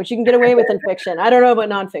a lot, which you can get away with in fiction. I don't know about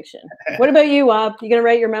nonfiction. What about you, Wob? You gonna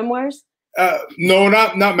write your memoirs? No,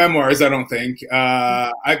 not memoirs, I don't think.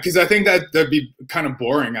 Because I think that'd be kind of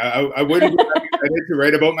boring. I wouldn't be excited to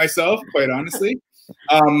write about myself, quite honestly.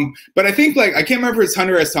 But I think, like, I can't remember if it's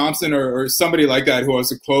Hunter S. Thompson or somebody like that who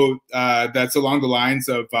has a quote that's along the lines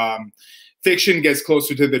of, fiction gets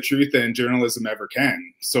closer to the truth than journalism ever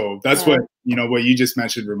can. So that's what, you know, what you just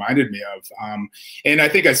mentioned reminded me of. And I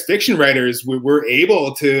think as fiction writers, we're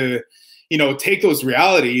able to, you know, take those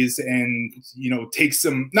realities and, you know, take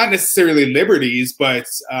some, not necessarily liberties, but,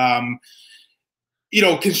 you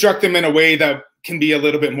know, construct them in a way that can be a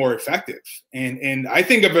little bit more effective. And I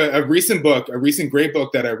think of a recent great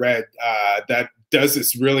book that I read that does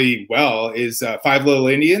this really well is Five Little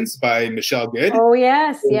Indians by Michelle Good. Oh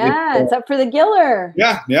yes, yeah, it's up for the Giller.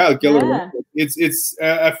 Yeah, Giller. Yeah. It's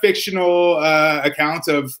a fictional account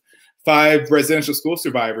of 5 residential school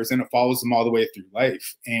survivors, and it follows them all the way through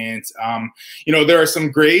life. And you know, there are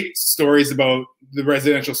some great stories about the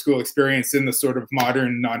residential school experience in the sort of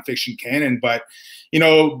modern nonfiction canon, but you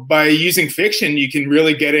know, by using fiction, you can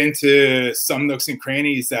really get into some nooks and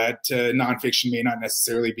crannies that nonfiction may not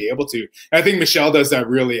necessarily be able to. And I think Michelle does that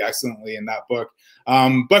really excellently in that book.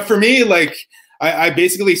 But for me, like, I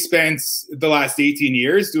basically spent the last 18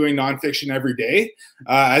 years doing nonfiction every day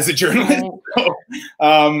as a journalist. So,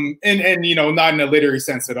 and you know, not in a literary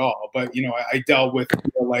sense at all, but you know, I dealt with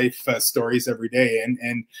real life stories every day,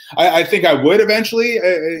 and I think I would eventually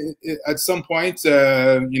at some point,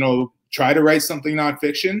 you know, try to write something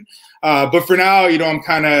nonfiction. But for now, you know, I'm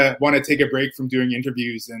kind of want to take a break from doing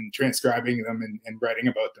interviews and transcribing them and writing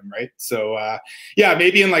about them, right? So yeah,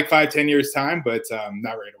 maybe in like 5-10 years time, but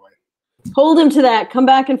not right away. Hold him to that. Come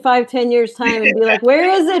back in 5-10 years time and be like, where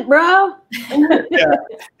is it, bro? Yeah,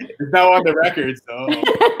 it's now on the record, so.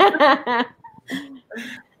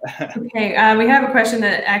 Okay, we have a question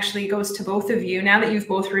that actually goes to both of you. Now that you've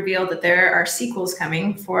both revealed that there are sequels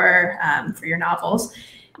coming for your novels,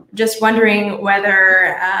 just wondering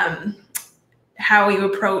whether how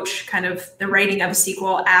you approach kind of the writing of a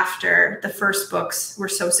sequel after the first books were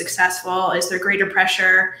so successful. Is there greater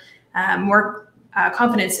pressure, more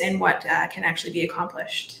confidence in what can actually be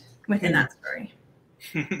accomplished within that story?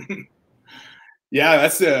 Yeah,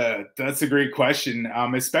 that's a great question,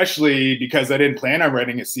 especially because I didn't plan on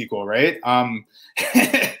writing a sequel, right? And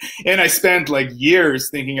I spent like years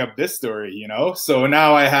thinking up this story, you know? So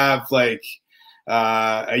now I have like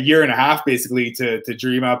a year and a half basically to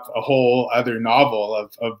dream up a whole other novel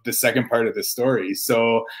of the second part of the story.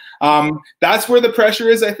 So that's where the pressure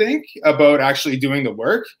is, I think, about actually doing the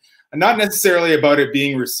work. not necessarily about it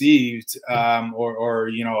being received or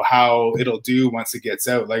you know, how it'll do once it gets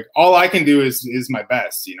out. Like, all I can do is my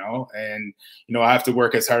best, you know, and you know, I have to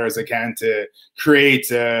work as hard as I can to create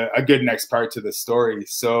a good next part to the story.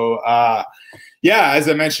 So yeah, as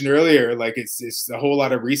I mentioned earlier, like it's a whole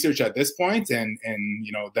lot of research at this point, and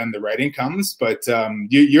you know, then the writing comes. But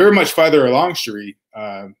you're much farther along, Cherie,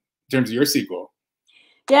 in terms of your sequel.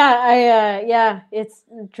 Yeah, yeah, it's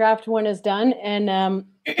draft 1 is done, and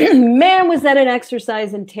man, was that an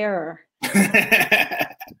exercise in terror.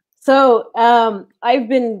 So I've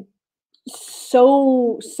been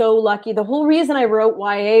so lucky. The whole reason I wrote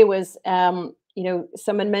YA was, you know,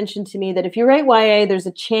 someone mentioned to me that if you write YA, there's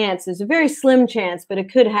a very slim chance, but it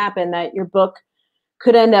could happen that your book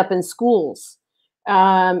could end up in schools.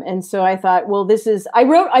 And so I thought, well, I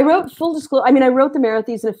wrote full disclosure. I mean, I wrote the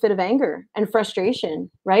Marathis in a fit of anger and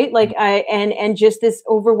frustration, right? Like and just this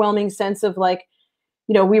overwhelming sense of, like,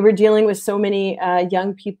 you know, we were dealing with so many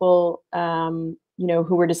young people, you know,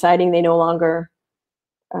 who were deciding they no longer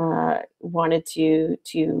wanted to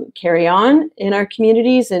carry on in our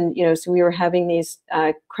communities. And, you know, so we were having these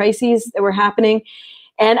crises that were happening.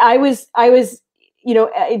 And I was, you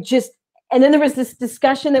know, and then there was this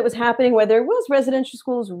discussion that was happening whether was residential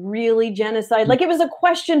schools really genocide? Like, it was a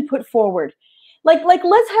question put forward. Like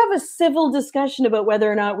let's have a civil discussion about whether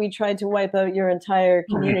or not we tried to wipe out your entire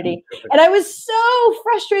community. And I was so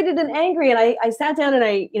frustrated and angry. And I sat down and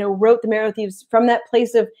I, you know, wrote the Marathis from that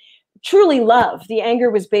place of truly love. The anger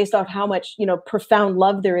was based off how much, you know, profound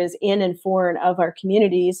love there is in and for and of our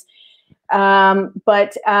communities.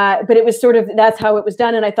 But it was sort of, that's how it was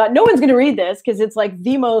done. And I thought, no one's going to read this because it's like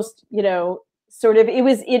the most, you know, sort of,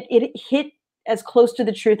 it hit as close to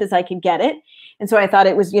the truth as I could get it. And so I thought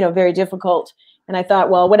it was, you know, very difficult. And I thought,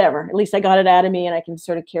 well, whatever, at least I got it out of me and I can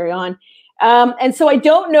sort of carry on. And so I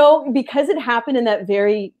don't know, because it happened in that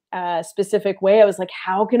very specific way. I was like,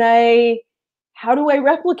 how do I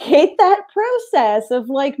replicate that process of,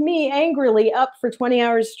 like, me angrily up for 20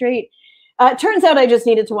 hours straight? Turns out I just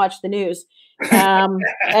needed to watch the news, and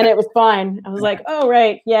it was fine. I was like, oh,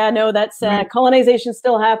 right. Yeah, no, that's colonization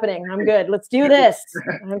still happening. I'm good. Let's do this.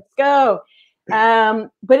 Let's go.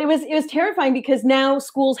 But it was terrifying because now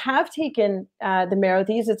schools have taken the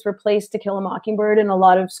Marathis. It's replaced To Kill a Mockingbird in a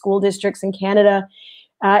lot of school districts in Canada.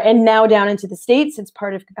 And now down into the States, it's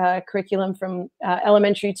part of curriculum from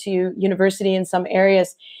elementary to university in some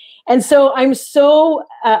areas. And so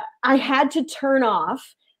I had to turn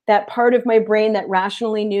off that part of my brain that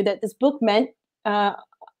rationally knew that this book meant a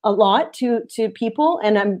lot to people.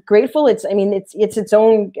 And I'm grateful. It's its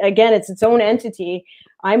own, again, it's its own entity.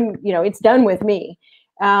 It's done with me.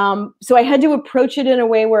 So I had to approach it in a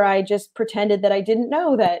way where I just pretended that I didn't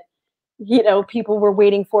know that, you know, people were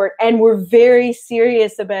waiting for it and were very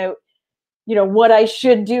serious about, you know, what I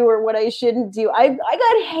should do or what I shouldn't do. I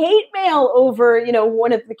got hate mail over, you know,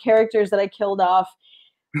 one of the characters that I killed off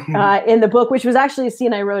in the book, which was actually a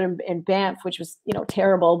scene I wrote in Banff, which was, you know,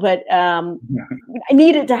 terrible, but I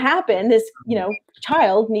needed to happen. This, you know,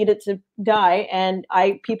 child needed to die. And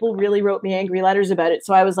people really wrote me angry letters about it.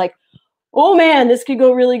 So I was like, oh man, this could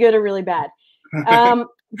go really good or really bad.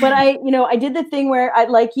 But I did the thing where I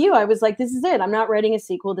was like, this is it. I'm not writing a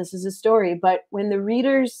sequel. This is a story. But when the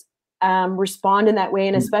readers respond in that way,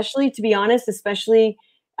 and especially, to be honest,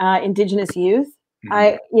 Indigenous youth,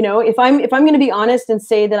 if I'm going to be honest and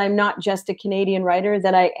say that I'm not just a Canadian writer,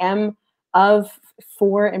 that I am of,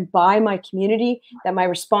 for, and by my community, that my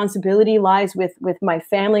responsibility lies with my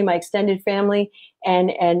family, my extended family,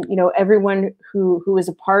 and you know, everyone who is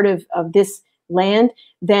a part of this land,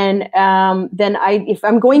 then if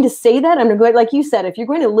I'm going to say that, I'm going to go, like you said, if you're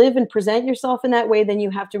going to live and present yourself in that way, then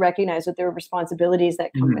you have to recognize that there are responsibilities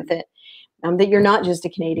that come with it. That you're not just a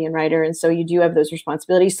Canadian writer, and so you do have those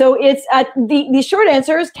responsibilities. So it's the short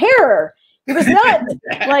answer is terror. It was not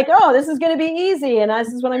like, oh, this is going to be easy, and this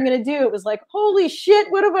is what I'm going to do. It was like, holy shit,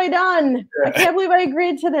 what have I done? I can't believe I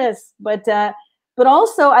agreed to this. But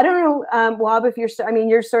also, I don't know, Wab, if you're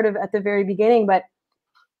sort of at the very beginning, but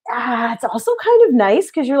it's also kind of nice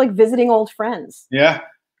because you're like visiting old friends. Yeah.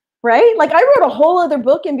 Right? Like, I wrote a whole other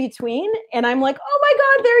book in between, and I'm like, oh my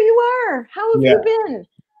God, there you are. How have you been?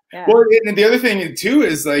 Yeah. Well, and the other thing too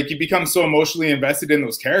is, like, you become so emotionally invested in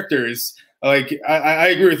those characters. Like, I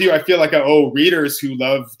agree with you. I feel like I owe readers who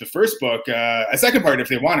love the first book a second part if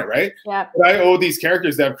they want it, right? Yeah. But I owe these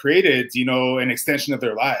characters that I've created, you know, an extension of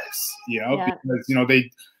their lives, you know, because, you know,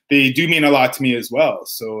 they do mean a lot to me as well.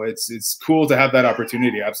 So it's cool to have that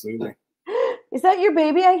opportunity. Absolutely. Is that your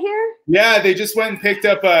baby I hear? Yeah, they just went and picked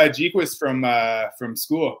up Jequis from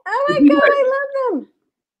school. Oh my God, I love them.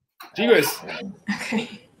 Jequis.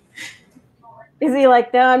 Okay. Is he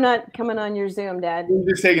like, no, I'm not coming on your Zoom, Dad? He's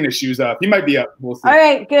just taking his shoes off. He might be up. We'll see. All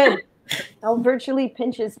right, good. I'll virtually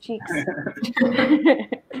pinch his cheeks.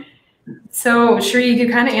 So, Cherie, you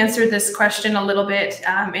kind of answered this question a little bit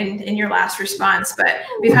in your last response, but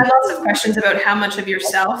we've had lots of questions about how much of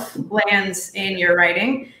yourself lands in your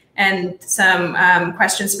writing, and some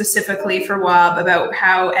questions specifically for Wob about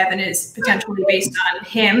how Evan is potentially based on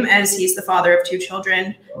him, as he's the father of 2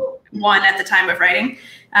 children, 1 at the time of writing.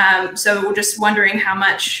 So we're just wondering how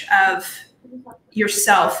much of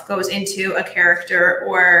yourself goes into a character,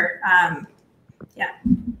 or yeah.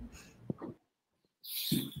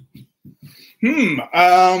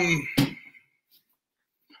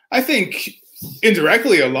 I think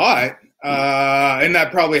indirectly a lot, and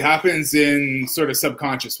that probably happens in sort of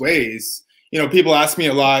subconscious ways. You know, people ask me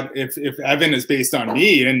a lot if Evan is based on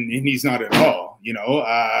me, and he's not at all. You know,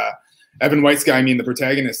 Evan Whitesky, I mean the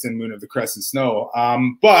protagonist in Moon of the Crescent Snow.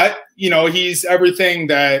 But you know, he's everything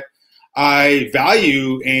that I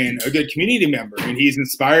value in a good community member, and he's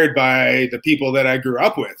inspired by the people that I grew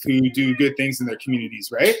up with who do good things in their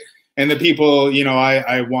communities, right? And the people, you know,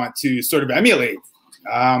 I want to sort of emulate.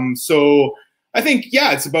 So I think,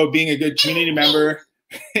 yeah, it's about being a good community member.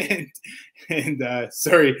 and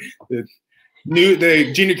sorry, the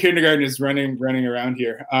junior kindergarten is running around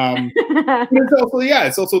here. It's also, yeah,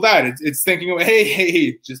 it's also that. It's thinking,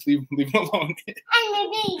 hey, just leave him alone.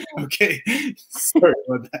 Okay, sorry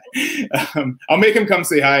about that. I'll make him come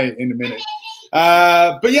say hi in a minute.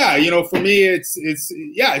 But yeah, you know, for me, it's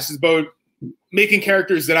just about making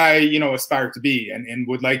characters that I, you know, aspire to be and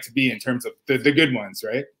would like to be in terms of the good ones,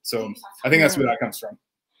 right? So I think that's where that comes from.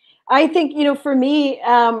 I think, you know, for me,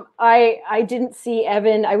 I didn't see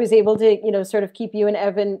Evan. I was able to, you know, sort of keep you and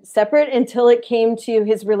Evan separate until it came to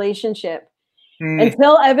his relationship.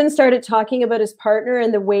 Until Evan started talking about his partner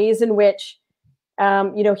and the ways in which,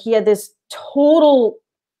 you know, he had this total,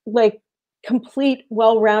 like, complete,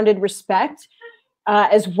 well-rounded respect,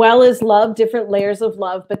 as well as love, different layers of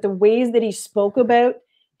love. But the ways that he spoke about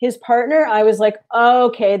his partner, I was like, oh,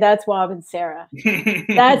 okay, that's Wob and Sarah.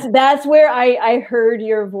 That's where I heard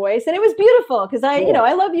your voice, and it was beautiful because you know,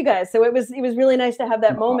 I love you guys, so it was really nice to have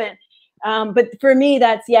that moment. But for me,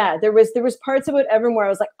 there was parts about Evan where I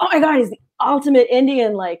was like, oh my God, he's the ultimate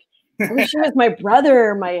Indian. Like, I wish he was my brother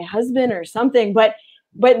or my husband or something. But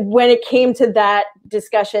when it came to that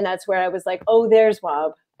discussion, that's where I was like, oh, there's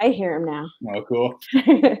Wob. I hear him now. Oh, cool.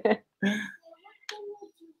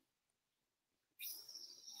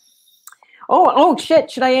 Oh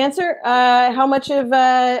shit! Should I answer? How much of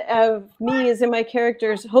me is in my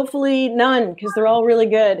characters? Hopefully none, because they're all really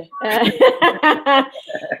good.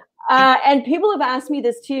 And people have asked me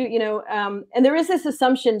this too, you know. And there is this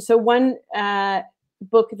assumption. So one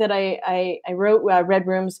book that I wrote, Red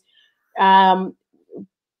Rooms.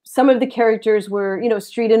 Some of the characters were, you know,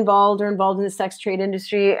 street involved or involved in the sex trade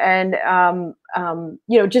industry, and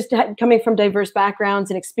you know, just coming from diverse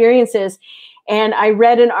backgrounds and experiences. And I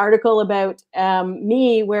read an article about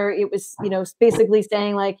me where it was, you know, basically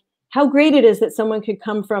saying like how great it is that someone could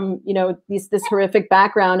come from, you know, this horrific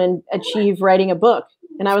background and achieve writing a book.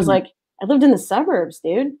 And I was like, I lived in the suburbs,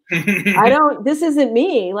 dude. This isn't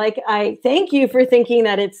me. Like, I thank you for thinking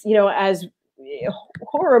that it's, you know, as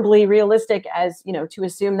horribly realistic as, you know, to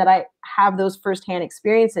assume that I have those firsthand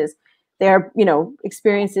experiences. They are, you know,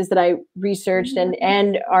 experiences that I researched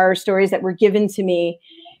and are stories that were given to me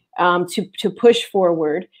to push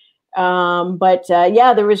forward.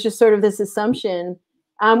 Yeah, there was just sort of this assumption,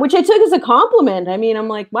 which I took as a compliment. I mean, I'm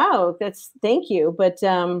like, wow, thank you. But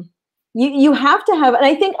you have to have, and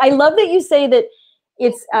I think I love that you say that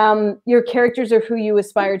it's your characters are who you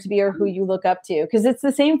aspire to be or who you look up to, because it's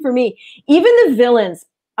the same for me. Even the villains,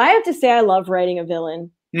 I have to say I love writing a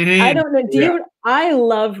villain. I don't know, I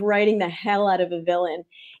love writing the hell out of a villain.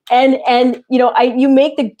 And you know, you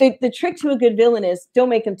make the trick to a good villain is don't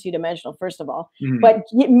make them two-dimensional, first of all, but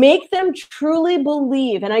make them truly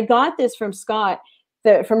believe. And I got this from Scott,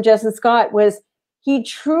 from Justin Scott, was he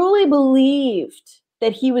truly believed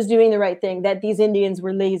that he was doing the right thing, that these Indians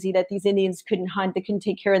were lazy, that these Indians couldn't hunt, they couldn't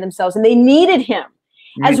take care of themselves, and they needed him.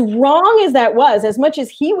 As wrong as that was, as much as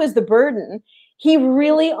he was the burden, he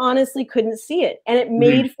really honestly couldn't see it. And it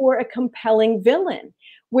made for a compelling villain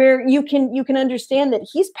where you can understand that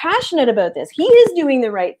he's passionate about this. He is doing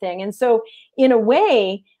the right thing. And so in a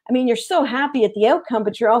way, I mean, you're so happy at the outcome,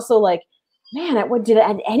 but you're also like, man, at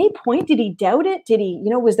any point, did he doubt it? Did he, you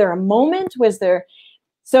know, was there a moment? Was there,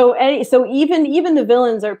 so even the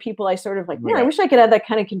villains are people I sort of like, man, I wish I could have that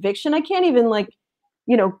kind of conviction. I can't even, like,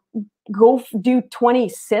 you know, go do 20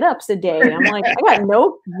 sit-ups a day. I'm like, I got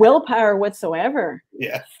no willpower whatsoever.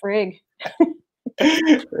 Yeah. Frig.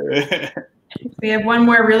 We have one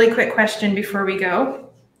more really quick question before we go.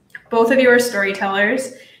 Both of you are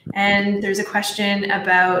storytellers, and there's a question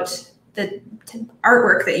about the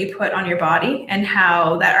artwork that you put on your body and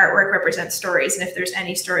how that artwork represents stories, and if there's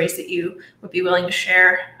any stories that you would be willing to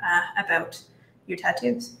share about your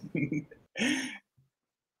tattoos.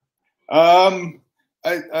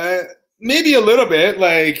 Maybe a little bit.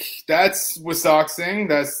 Like, that's Wasauksing.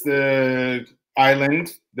 That's the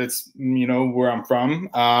island. That's, you know, where I'm from.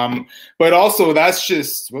 But also, that's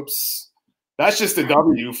just, that's just a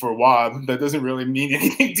W for Wob. That doesn't really mean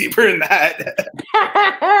anything deeper than that.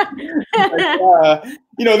 Like,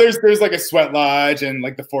 you know, there's like a Sweatlodge and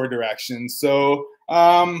like the 4 directions. So,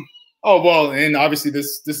 oh well, and obviously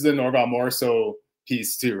this is a Norval Morrisseau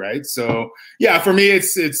piece too, right? So yeah, for me,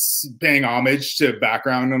 it's paying homage to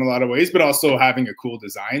background in a lot of ways, but also having a cool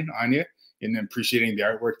design on you and appreciating the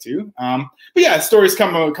artwork too. But yeah, stories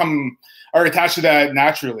are attached to that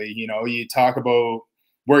naturally. You know, you talk about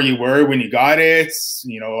where you were when you got it,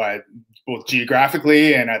 you know, both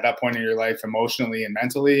geographically and at that point in your life, emotionally and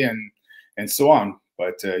mentally, and so on.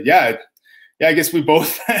 But yeah, I guess we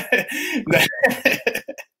both.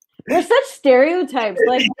 We're such stereotypes.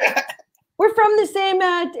 Like, yeah. We're from the same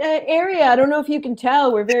area. I don't know if you can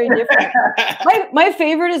tell. We're very different. My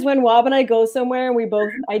favorite is when Wob and I go somewhere and we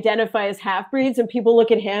both identify as half-breeds, and people look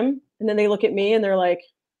at him and then they look at me and they're like,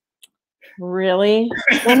 really?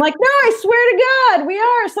 And I'm like, no, I swear to God, we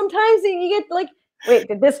are. Sometimes you get like, wait,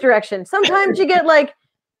 this direction. Sometimes you get like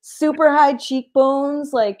super high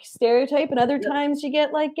cheekbones, like stereotype, and other times you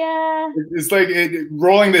get like, it's like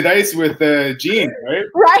rolling the dice with genes, right?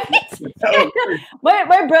 Right.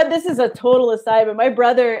 my brother. This is a total aside, but my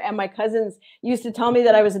brother and my cousins used to tell me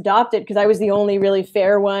that I was adopted because I was the only really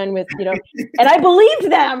fair one with, you know, and I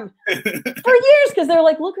believed them for years because they're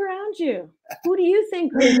like, look around you. Who do you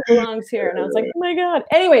think belongs here? And I was like, oh my God.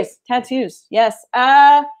 Anyways, tattoos. Yes.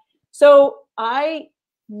 So I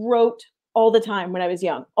wrote all the time when I was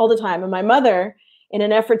young, all the time. And my mother, in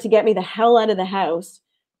an effort to get me the hell out of the house,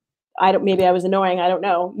 maybe I was annoying, I don't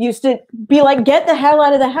know, used to be like, get the hell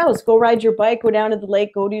out of the house, go ride your bike, go down to the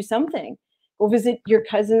lake, go do something, go visit your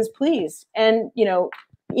cousins, please. And, you know,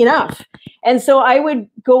 enough. And so I would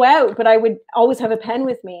go out, but I would always have a pen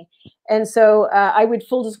with me. And so I would,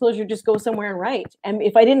 full disclosure, just go somewhere and write. And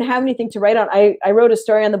if I didn't have anything to write on, I wrote a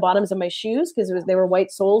story on the bottoms of my shoes because they were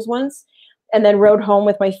white soles once. And then rode home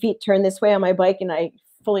with my feet turned this way on my bike, and I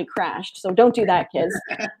fully crashed. So don't do that, kids.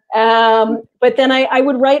 But then I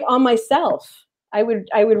would write on myself. I would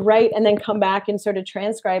write and then come back and sort of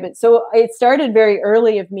transcribe it. So it started very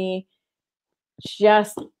early of me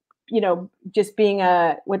just, you know, just being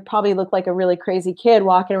what probably looked like a really crazy kid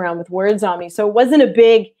walking around with words on me. So it wasn't a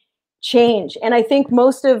big change. And I think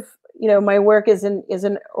most of, you know, my work is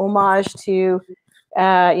an homage to, you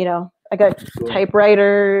know, I got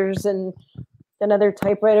typewriters and another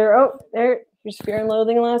typewriter. Oh, here's Fear and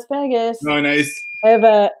Loathing in Las Vegas. Oh, nice. I have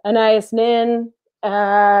a Anais Nin,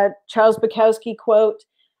 Charles Bukowski quote.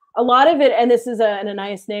 A lot of it, and this is an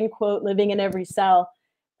Anais Nin quote, living in every cell.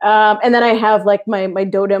 And then I have like my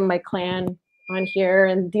Dotem, my clan on here,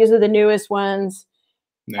 and these are the newest ones.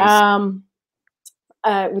 Nice.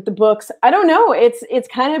 With the books. I don't know. It's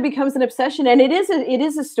kind of becomes an obsession, and it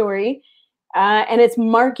is a story. And it's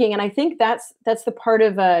marking. And I think that's the part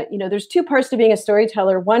of, you know, there's 2 parts to being a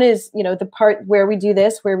storyteller. One is, you know, the part where we do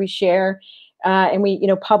this, where we share and we, you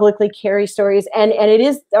know, publicly carry stories. And it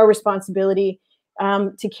is our responsibility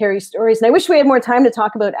to carry stories. And I wish we had more time to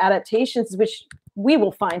talk about adaptations, which we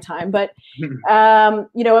will find time. But, you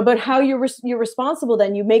know, about how you're responsible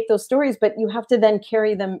then. You make those stories, but you have to then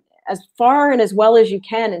carry them as far and as well as you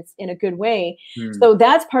can in a good way. So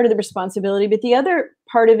that's part of the responsibility. But the other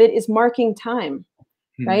part of it is marking time,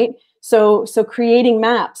 right? So creating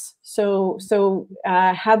maps, so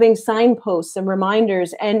having signposts and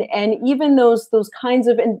reminders, and even those kinds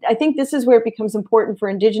of, and I think this is where it becomes important for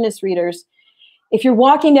Indigenous readers. If you're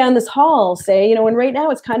walking down this hall, say, you know, and right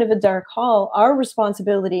now it's kind of a dark hall, our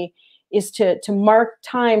responsibility is to mark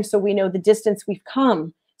time so we know the distance we've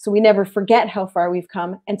come, so we never forget how far we've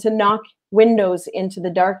come, and to knock windows into the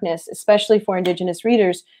darkness, especially for Indigenous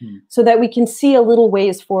readers, so that we can see a little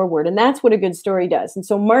ways forward. And that's what a good story does. And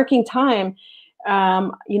so marking time,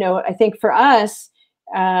 you know, I think for us,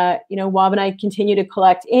 you know, Wob and I continue to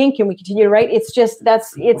collect ink and we continue to write. It's just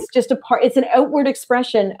a part, it's an outward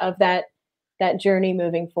expression of that journey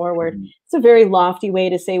moving forward. It's a very lofty way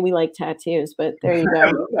to say we like tattoos, but there you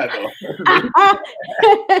go.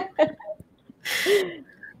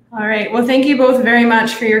 All right. Well, thank you both very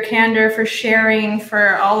much for your candor, for sharing,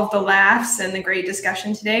 for all of the laughs and the great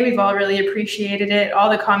discussion today. We've all really appreciated it. All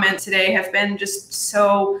the comments today have been just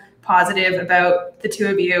so positive about the two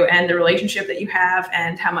of you and the relationship that you have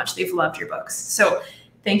and how much they've loved your books. So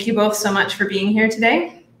thank you both so much for being here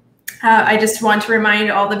today. I just want to remind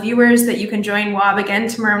all the viewers that you can join WAB again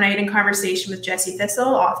tomorrow night in conversation with Jessie Thistle,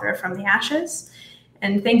 author of From the Ashes.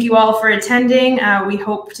 And thank you all for attending. We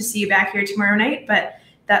hope to see you back here tomorrow night, but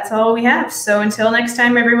that's all we have. So until next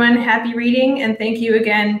time, everyone, happy reading. And thank you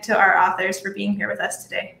again to our authors for being here with us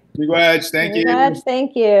today. Thank you.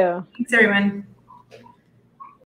 Thank you. Thanks, everyone.